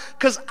why?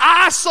 Because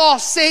I saw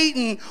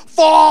Satan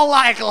fall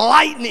like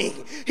lightning.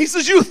 He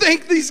says, you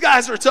think these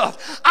guys are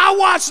tough. I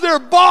watched their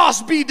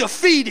boss be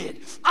defeated.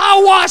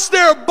 I watched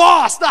their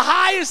boss, the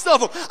highest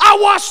of them. I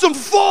watched him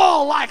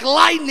fall like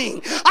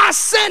lightning. I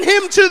sent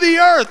him to the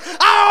earth.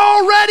 I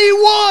already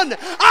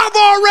won. I've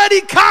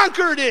already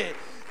conquered it.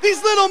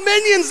 These little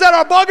minions that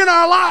are bugging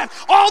our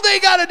life, all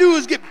they got to do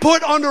is get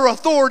put under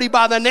authority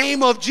by the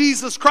name of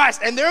Jesus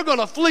Christ, and they're going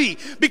to flee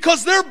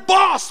because their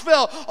boss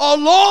fell a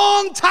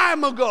long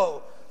time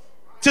ago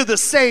to the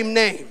same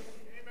name.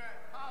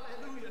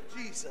 Hallelujah,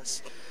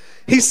 Jesus.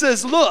 He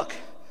says, look.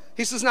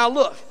 He says, now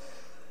look.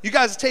 You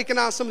guys are taking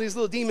out some of these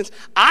little demons.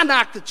 I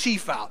knocked the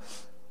chief out.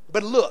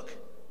 But look,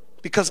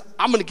 because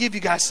I'm going to give you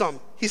guys something.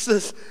 He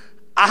says,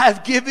 I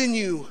have given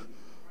you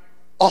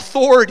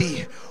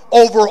authority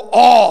over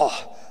all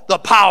the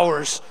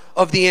powers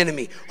of the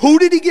enemy. Who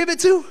did he give it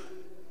to?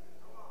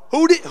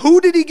 Who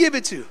did he give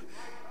it to?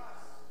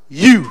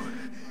 You.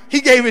 He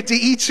gave it to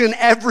each and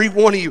every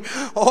one of you.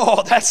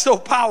 Oh, that's so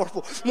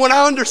powerful. When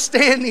I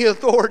understand the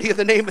authority of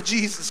the name of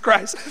Jesus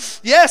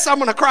Christ, yes, I'm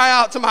going to cry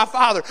out to my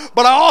Father,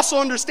 but I also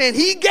understand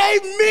he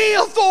gave me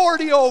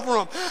authority over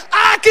them.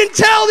 I can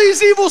tell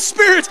these evil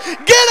spirits,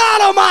 get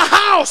out of my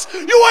house. You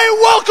ain't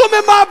welcome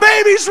in my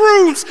baby's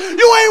rooms.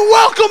 You ain't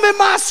welcome in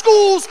my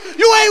schools.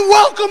 You ain't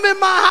welcome in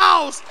my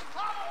house.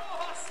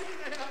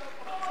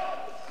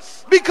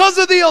 Because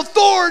of the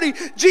authority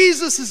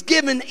Jesus has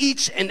given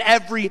each and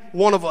every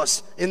one of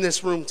us in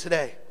this room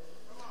today.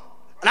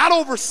 Not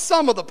over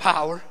some of the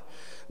power,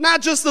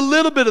 not just a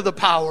little bit of the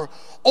power,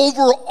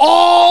 over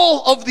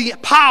all of the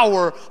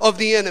power of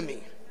the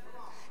enemy.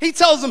 He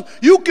tells them,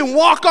 you can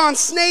walk on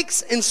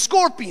snakes and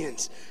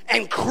scorpions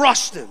and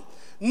crush them.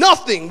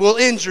 Nothing will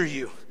injure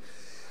you.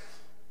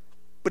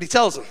 But he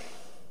tells them,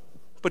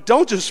 but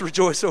don't just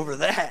rejoice over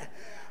that.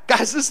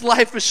 Guys, this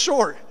life is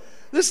short.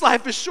 This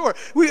life is short.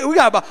 We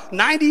got about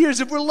 90 years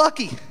if we're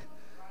lucky.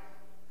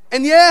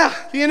 And yeah,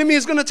 the enemy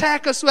is going to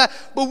attack us,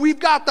 but we've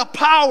got the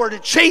power to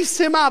chase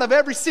him out of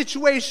every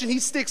situation he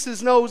sticks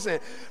his nose in.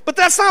 But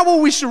that's not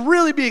what we should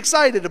really be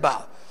excited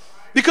about.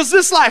 Because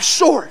this life's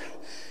short.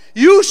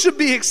 You should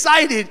be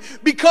excited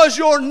because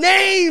your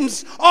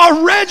names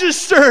are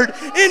registered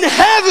in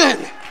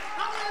heaven.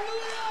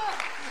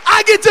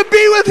 I get to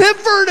be with him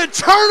for an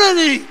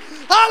eternity.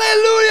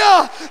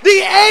 Hallelujah. The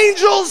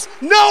angels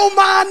know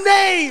my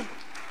name.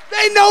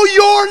 They know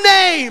your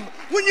name.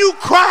 When you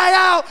cry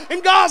out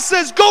and God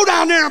says, go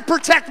down there and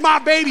protect my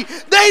baby,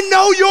 they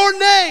know your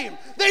name.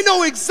 They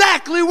know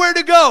exactly where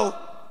to go.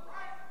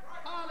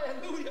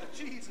 Hallelujah,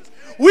 Jesus.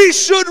 We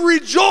should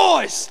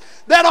rejoice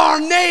that our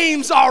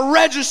names are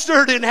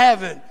registered in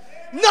heaven.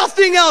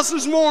 Nothing else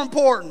is more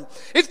important.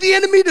 If the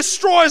enemy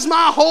destroys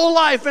my whole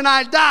life and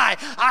I die,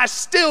 I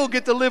still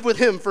get to live with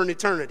him for an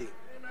eternity.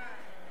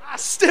 I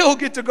still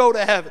get to go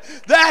to heaven.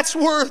 That's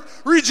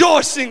worth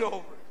rejoicing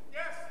over.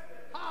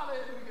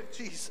 Hallelujah,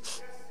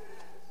 Jesus.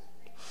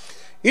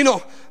 You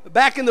know,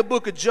 back in the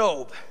book of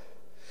Job,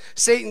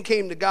 Satan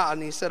came to God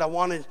and he said, I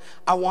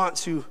want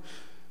to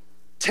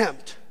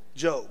tempt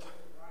Job.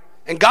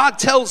 And God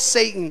tells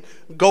Satan,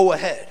 go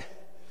ahead.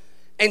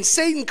 And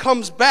Satan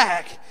comes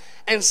back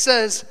and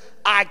says,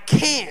 I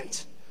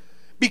can't,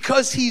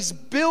 because he's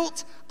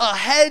built a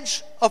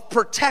hedge of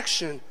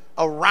protection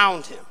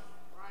around him.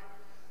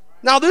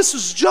 Now, this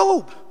is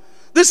Job.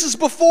 This is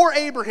before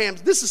Abraham.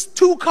 This is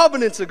 2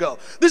 covenants ago.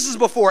 This is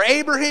before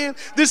Abraham.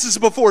 This is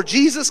before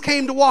Jesus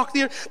came to walk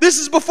the earth. This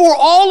is before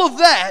all of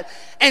that.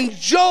 And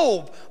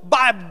Job,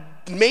 by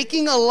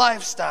making a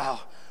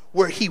lifestyle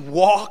where he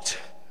walked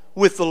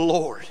with the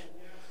Lord,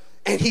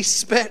 and he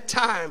spent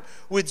time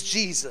with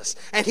Jesus,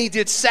 and he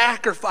did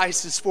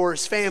sacrifices for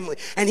his family,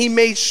 and he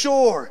made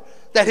sure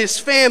that his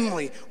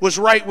family was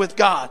right with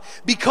God.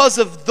 Because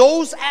of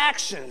those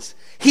actions,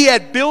 he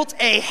had built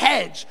a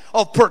hedge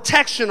of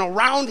protection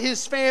around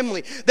his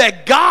family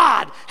that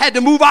God had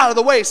to move out of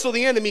the way so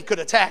the enemy could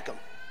attack him.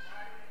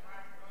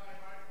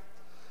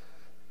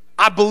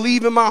 I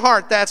believe in my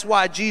heart that's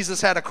why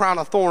Jesus had a crown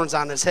of thorns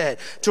on his head,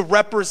 to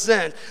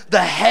represent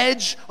the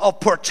hedge of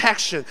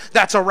protection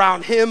that's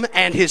around him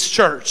and his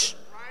church.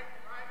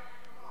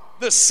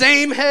 The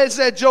same hedge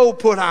that Job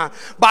put on,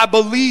 by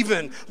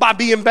believing, by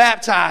being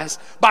baptized,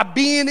 by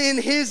being in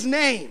his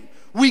name,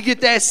 we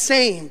get that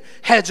same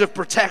hedge of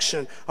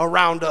protection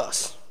around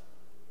us.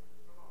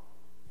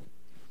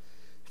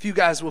 If you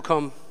guys will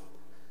come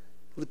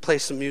play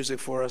some music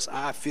for us,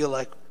 I feel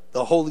like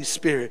the Holy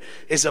Spirit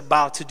is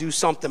about to do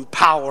something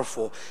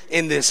powerful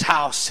in this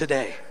house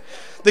today.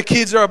 The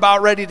kids are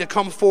about ready to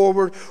come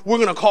forward. We're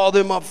going to call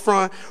them up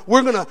front.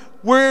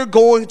 We're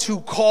going to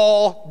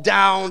call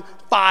down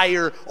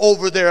fire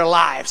over their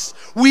lives.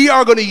 We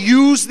are going to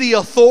use the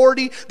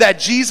authority that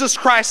Jesus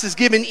Christ has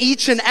given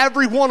each and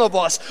every one of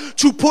us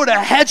to put a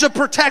hedge of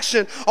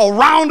protection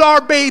around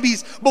our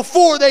babies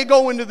before they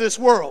go into this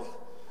world.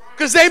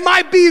 Because they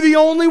might be the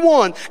only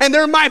one, and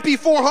there might be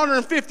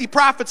 450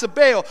 prophets of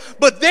Baal,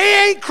 but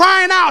they ain't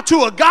crying out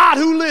to a God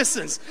who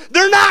listens.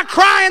 They're not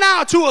crying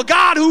out to a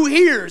God who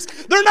hears.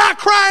 They're not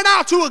crying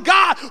out to a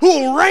God who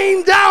will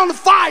rain down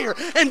fire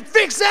and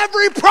fix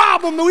every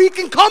problem that we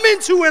can come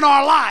into in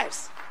our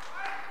lives.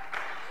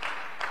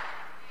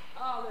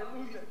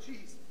 Hallelujah,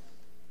 Jesus.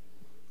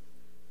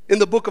 In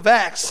the book of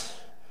Acts,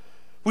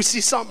 we see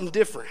something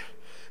different.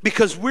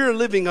 Because we're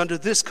living under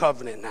this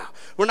covenant now.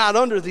 We're not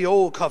under the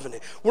old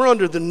covenant. We're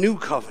under the new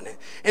covenant.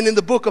 And in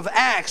the book of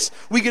Acts,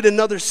 we get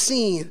another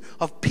scene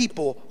of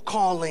people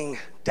calling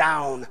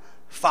down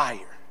fire.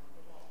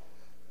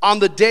 On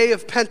the day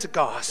of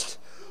Pentecost,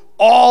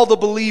 all the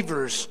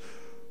believers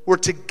were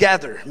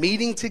together,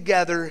 meeting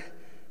together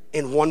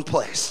in one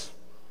place.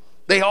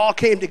 They all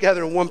came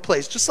together in one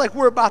place, just like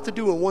we're about to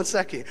do in 1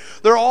 second.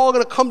 They're all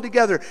going to come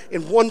together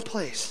in one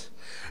place.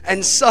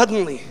 And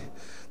suddenly,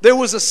 there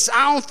was a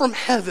sound from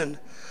heaven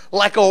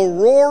like a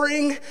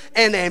roaring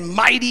and a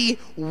mighty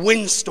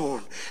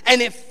windstorm.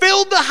 And it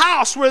filled the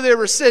house where they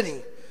were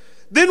sitting.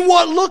 Then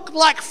what looked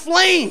like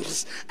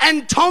flames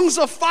and tongues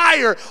of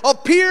fire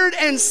appeared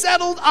and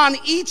settled on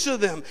each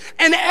of them.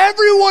 And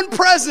everyone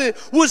present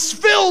was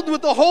filled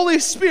with the Holy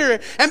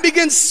Spirit and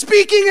began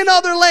speaking in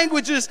other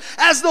languages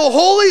as the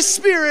Holy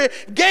Spirit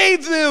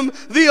gave them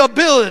the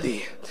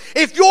ability.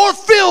 If you're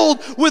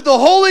filled with the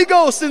Holy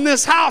Ghost in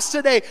this house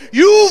today,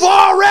 you've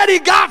already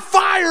got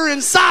fire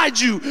inside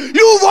you.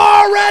 You've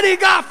already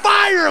got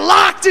fire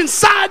locked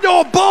inside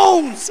your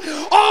bones.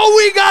 All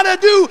we got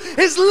to do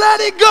is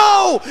let it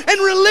go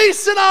and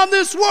release it on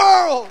this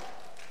world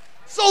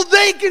so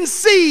they can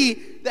see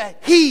that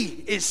He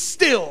is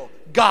still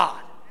God.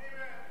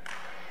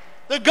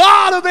 The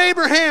God of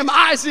Abraham,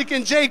 Isaac,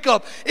 and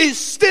Jacob is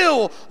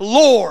still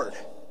Lord.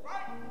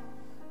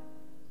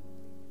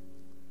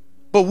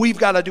 But we've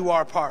got to do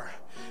our part.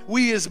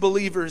 We as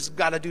believers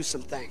got to do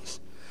some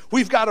things.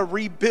 We've got to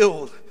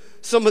rebuild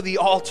some of the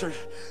altar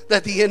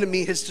that the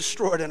enemy has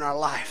destroyed in our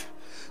life.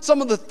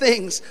 Some of the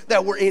things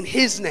that were in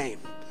His name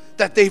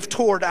that they've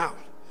tore down.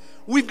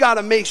 We've got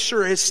to make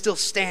sure it's still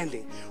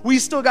standing. We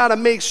still got to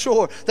make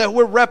sure that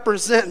we're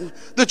representing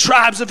the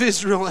tribes of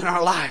Israel in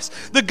our lives.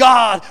 The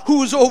God who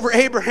was over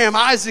Abraham,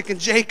 Isaac, and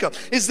Jacob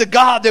is the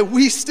God that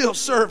we still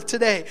serve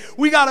today.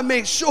 We got to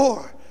make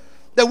sure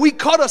that we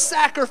cut a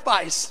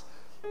sacrifice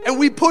and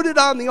we put it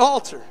on the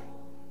altar.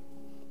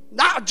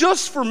 Not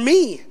just for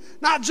me,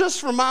 not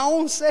just for my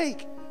own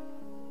sake.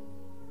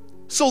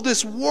 So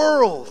this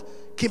world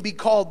can be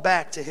called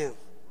back to Him.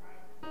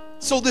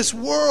 So this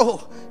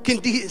world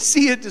can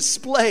see a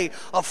display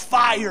of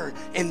fire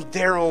in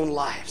their own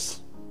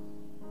lives.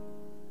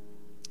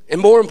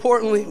 And more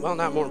importantly, well,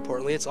 not more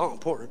importantly, it's all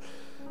important,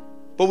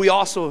 but we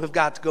also have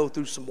got to go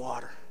through some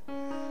water.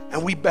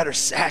 And we better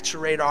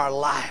saturate our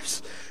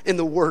lives in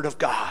the Word of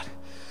God.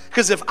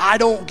 Because if I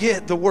don't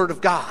get the Word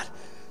of God,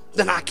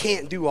 then I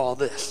can't do all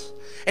this.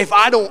 If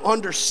I don't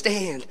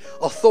understand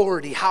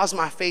authority, how's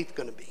my faith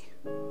going to be?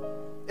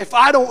 If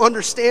I don't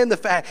understand the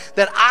fact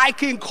that I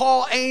can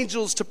call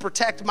angels to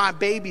protect my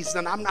babies,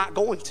 then I'm not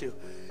going to.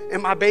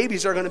 And my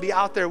babies are going to be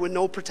out there with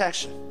no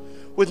protection,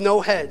 with no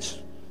hedge.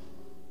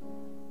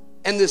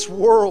 And this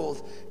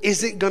world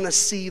isn't going to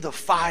see the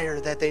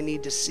fire that they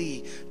need to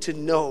see to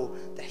know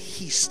that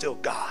He's still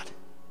God.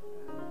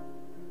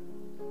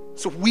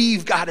 So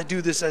we've got to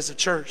do this as a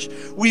church.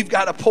 We've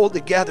got to pull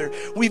together.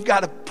 We've got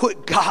to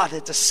put God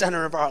at the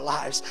center of our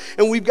lives.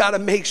 And we've got to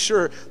make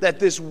sure that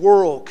this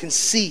world can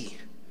see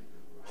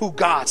who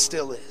God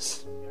still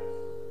is.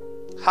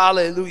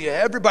 Hallelujah.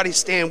 Everybody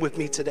stand with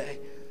me today.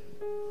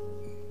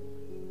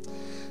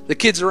 The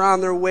kids are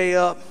on their way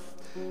up.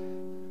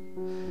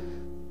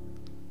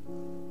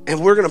 And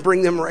we're going to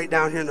bring them right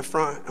down here in the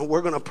front. And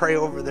we're going to pray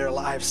over their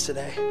lives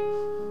today.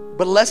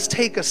 But let's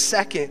take a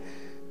second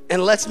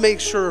and let's make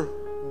sure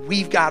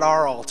we've got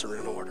our altar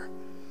in order.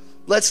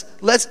 Let's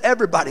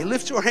everybody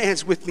lift your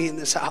hands with me in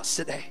this house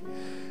today.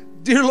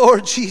 Dear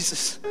Lord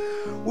Jesus,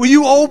 will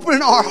you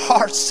open our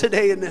hearts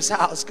today in this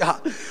house,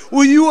 God?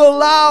 Will you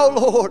allow,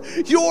 Lord,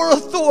 your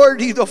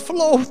authority to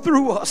flow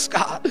through us,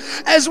 God,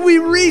 as we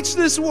reach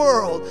this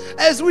world,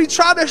 as we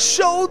try to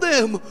show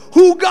them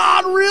who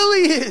God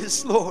really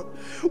is, Lord.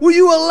 Will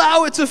you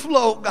allow it to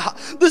flow, God?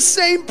 The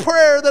same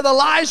prayer that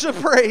Elijah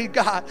prayed,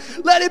 God.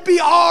 Let it be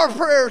our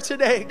prayer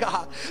today,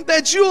 God.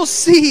 That you'll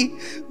see,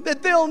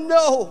 that they'll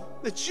know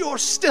that you're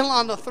still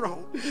on the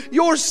throne.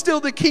 You're still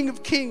the King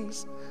of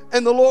Kings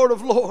and the Lord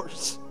of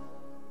Lords.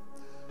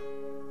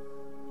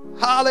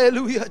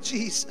 Hallelujah,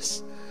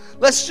 Jesus.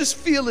 Let's just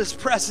feel his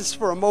presence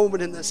for a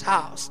moment in this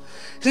house.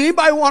 Does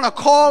anybody want to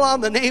call on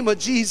the name of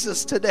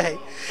Jesus today?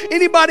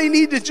 Anybody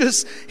need to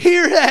just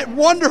hear that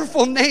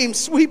wonderful name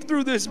sweep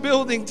through this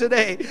building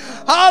today?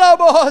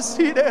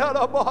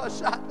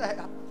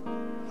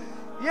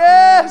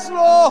 Yes,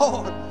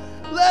 Lord.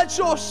 Let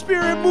your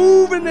spirit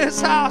move in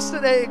this house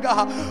today,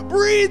 God.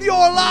 Breathe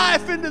your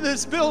life into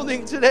this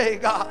building today,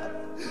 God.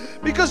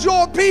 Because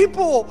your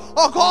people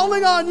are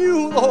calling on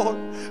you, Lord.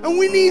 And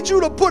we need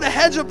you to put a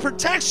hedge of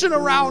protection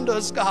around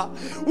us, God.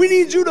 We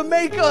need you to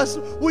make us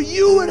what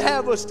you would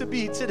have us to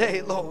be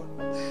today, Lord.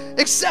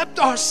 Accept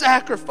our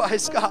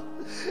sacrifice, God.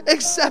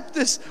 Accept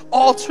this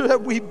altar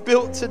that we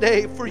built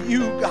today for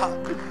you,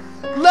 God.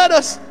 Let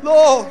us,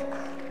 Lord,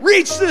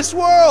 reach this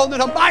world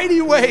in a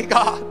mighty way,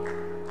 God.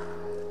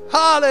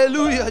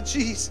 Hallelujah,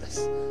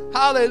 Jesus.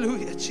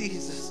 Hallelujah,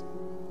 Jesus.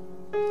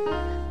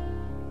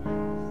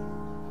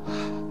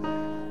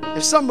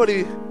 If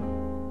somebody,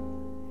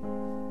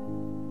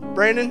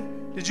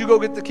 Brandon, did you go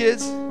get the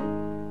kids?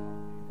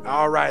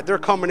 All right, they're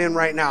coming in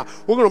right now.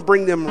 We're going to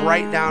bring them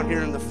right down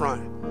here in the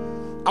front.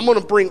 I'm going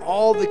to bring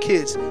all the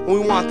kids, and we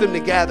want them to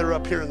gather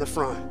up here in the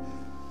front.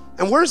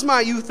 And where's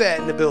my youth at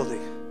in the building?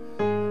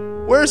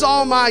 Where's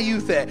all my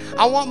youth at?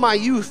 I want my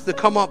youth to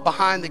come up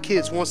behind the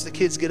kids once the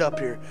kids get up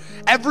here.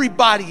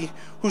 Everybody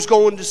who's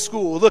going to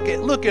school, look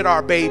at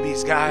our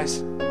babies,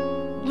 guys.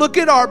 Look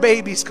at our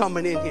babies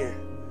coming in here.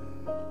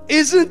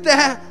 Isn't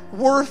that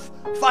worth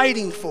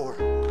fighting for?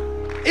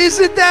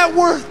 Isn't that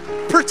worth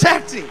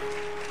protecting?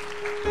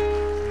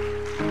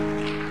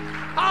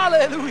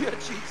 Hallelujah,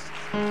 Jesus.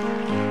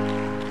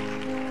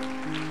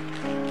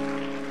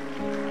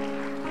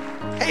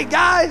 Hey,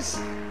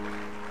 guys.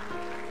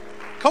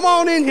 Come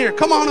on in here.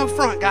 Come on up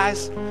front,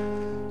 guys.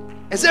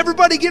 Is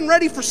everybody getting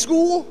ready for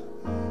school?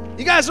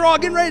 You guys are all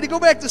getting ready to go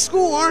back to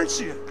school, aren't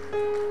you?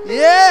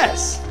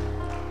 Yes.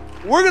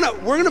 We're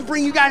gonna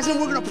bring you guys in.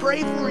 We're gonna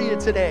pray for you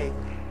today.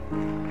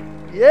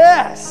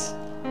 Yes.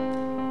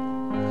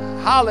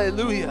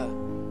 Hallelujah.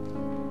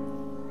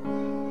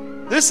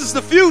 This is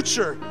the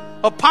future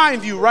of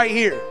Pineview right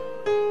here.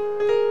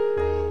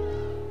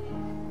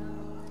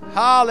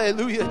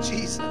 Hallelujah,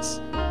 Jesus.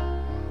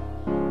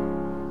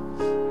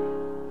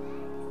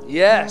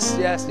 Yes,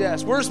 yes,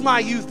 yes. Where's my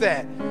youth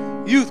at?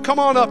 Youth, come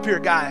on up here,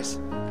 guys.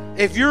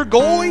 If you're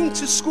going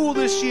to school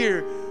this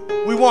year,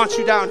 we want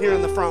you down here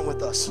in the front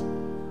with us.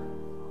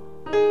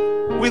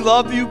 We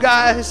love you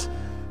guys.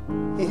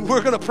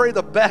 We're going to pray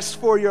the best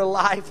for your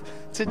life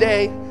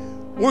today.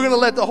 We're going to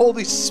let the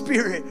Holy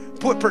Spirit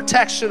put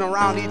protection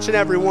around each and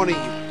every one of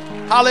you.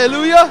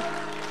 Hallelujah.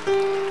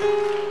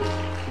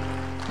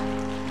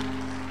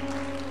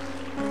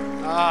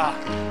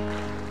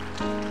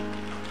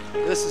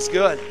 This is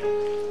good.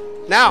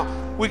 Now,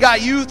 we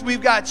got youth,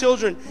 we've got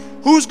children.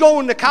 Who's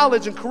going to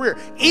college and career?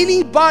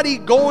 Anybody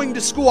going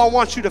to school, I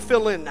want you to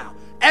fill in now.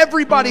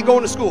 Everybody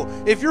going to school.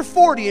 If you're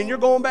 40 and you're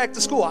going back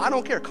to school, I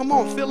don't care. Come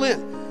on, fill in.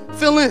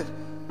 Fill in.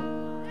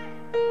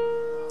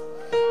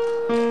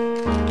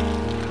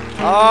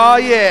 Oh,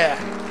 yeah.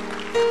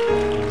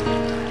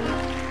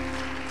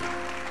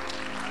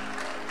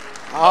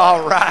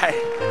 All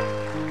right.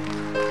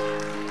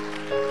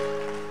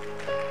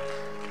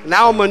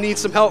 Now I'm going to need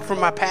some help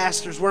from my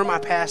pastors. Where are my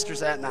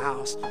pastors at in the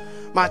house?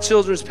 My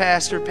children's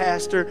pastor,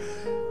 Pastor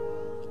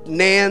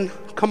Nan,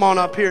 come on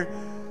up here.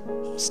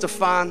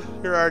 Stefan,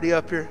 you're already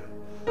up here.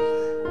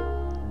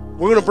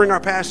 We're going to bring our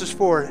pastors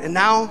forward. And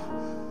now,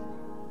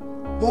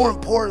 more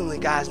importantly,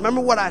 guys,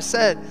 remember what I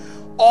said.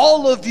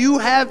 All of you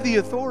have the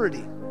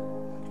authority.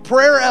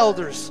 Prayer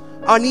elders,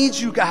 I need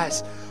you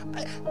guys.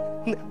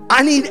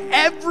 I need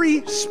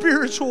every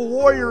spiritual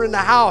warrior in the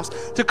house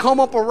to come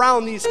up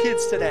around these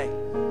kids today.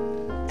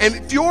 And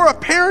if you're a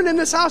parent in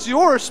this house,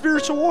 you're a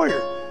spiritual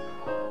warrior.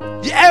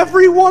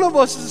 Every one of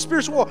us is a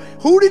spiritual warrior.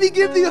 Who did he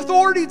give the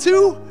authority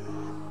to?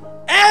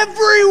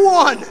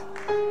 Everyone.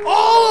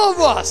 All of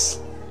us.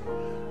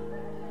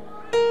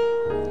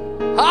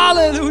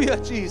 Hallelujah,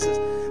 Jesus.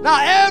 Now,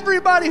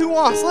 everybody who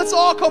wants, let's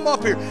all come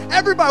up here.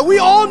 Everybody, we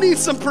all need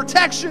some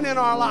protection in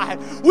our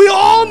life. We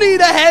all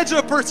need a hedge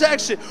of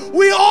protection.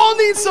 We all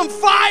need some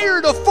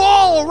fire to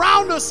fall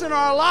around us in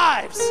our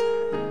lives.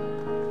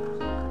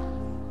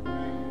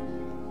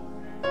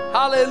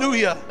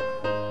 Hallelujah.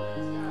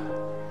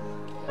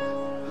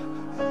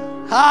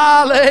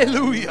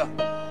 Hallelujah.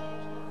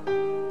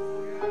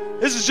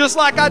 This is just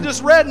like I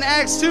just read in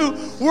Acts 2.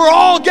 We're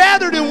all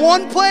gathered in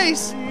one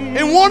place,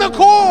 in one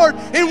accord,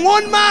 in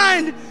one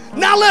mind,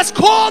 Now let's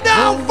call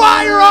down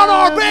fire on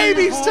our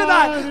babies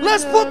tonight.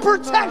 Let's put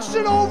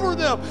protection over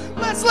them.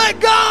 Let's let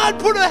God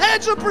put a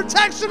hedge of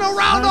protection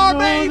around our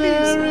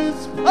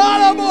babies.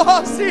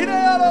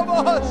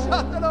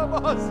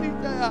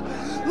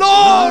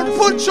 Lord,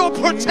 put your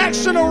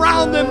protection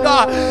around them,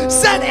 God.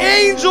 Set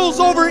angels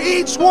over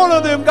each one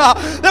of them, God,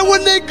 that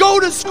when they go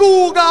to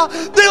school, God,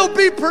 they'll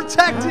be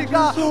protected,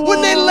 God.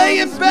 When they lay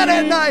in bed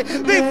at night,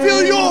 they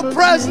feel your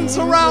presence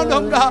around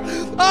them, God.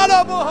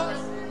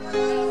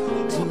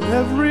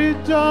 Every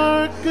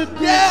dark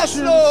addiction, yes,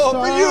 Lord,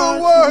 for you are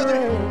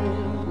worthy.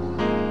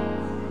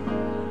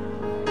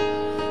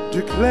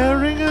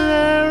 Declaring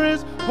there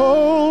is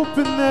hope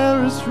and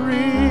there is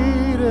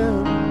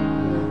freedom.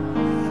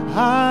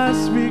 I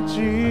speak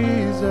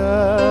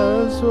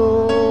Jesus,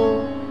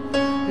 oh,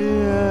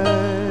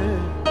 yeah.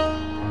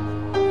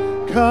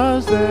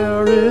 'Cause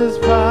there is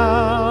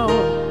power.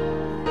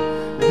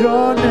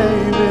 Your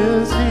name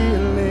is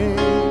healing.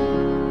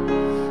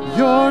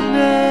 Your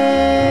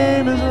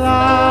name is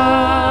life.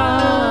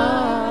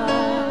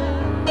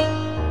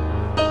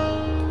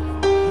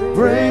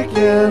 Break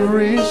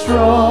every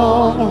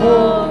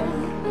stronghold.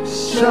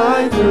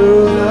 Shine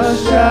through the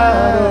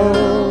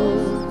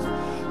shadows.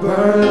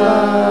 Burn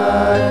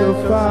like a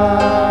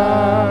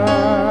fire.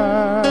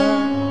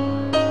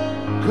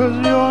 'Cause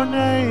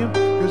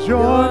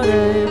your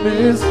name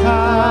is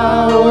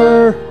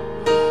power.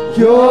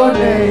 Your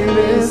name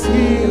is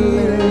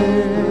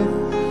healing.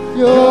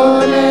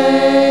 Your name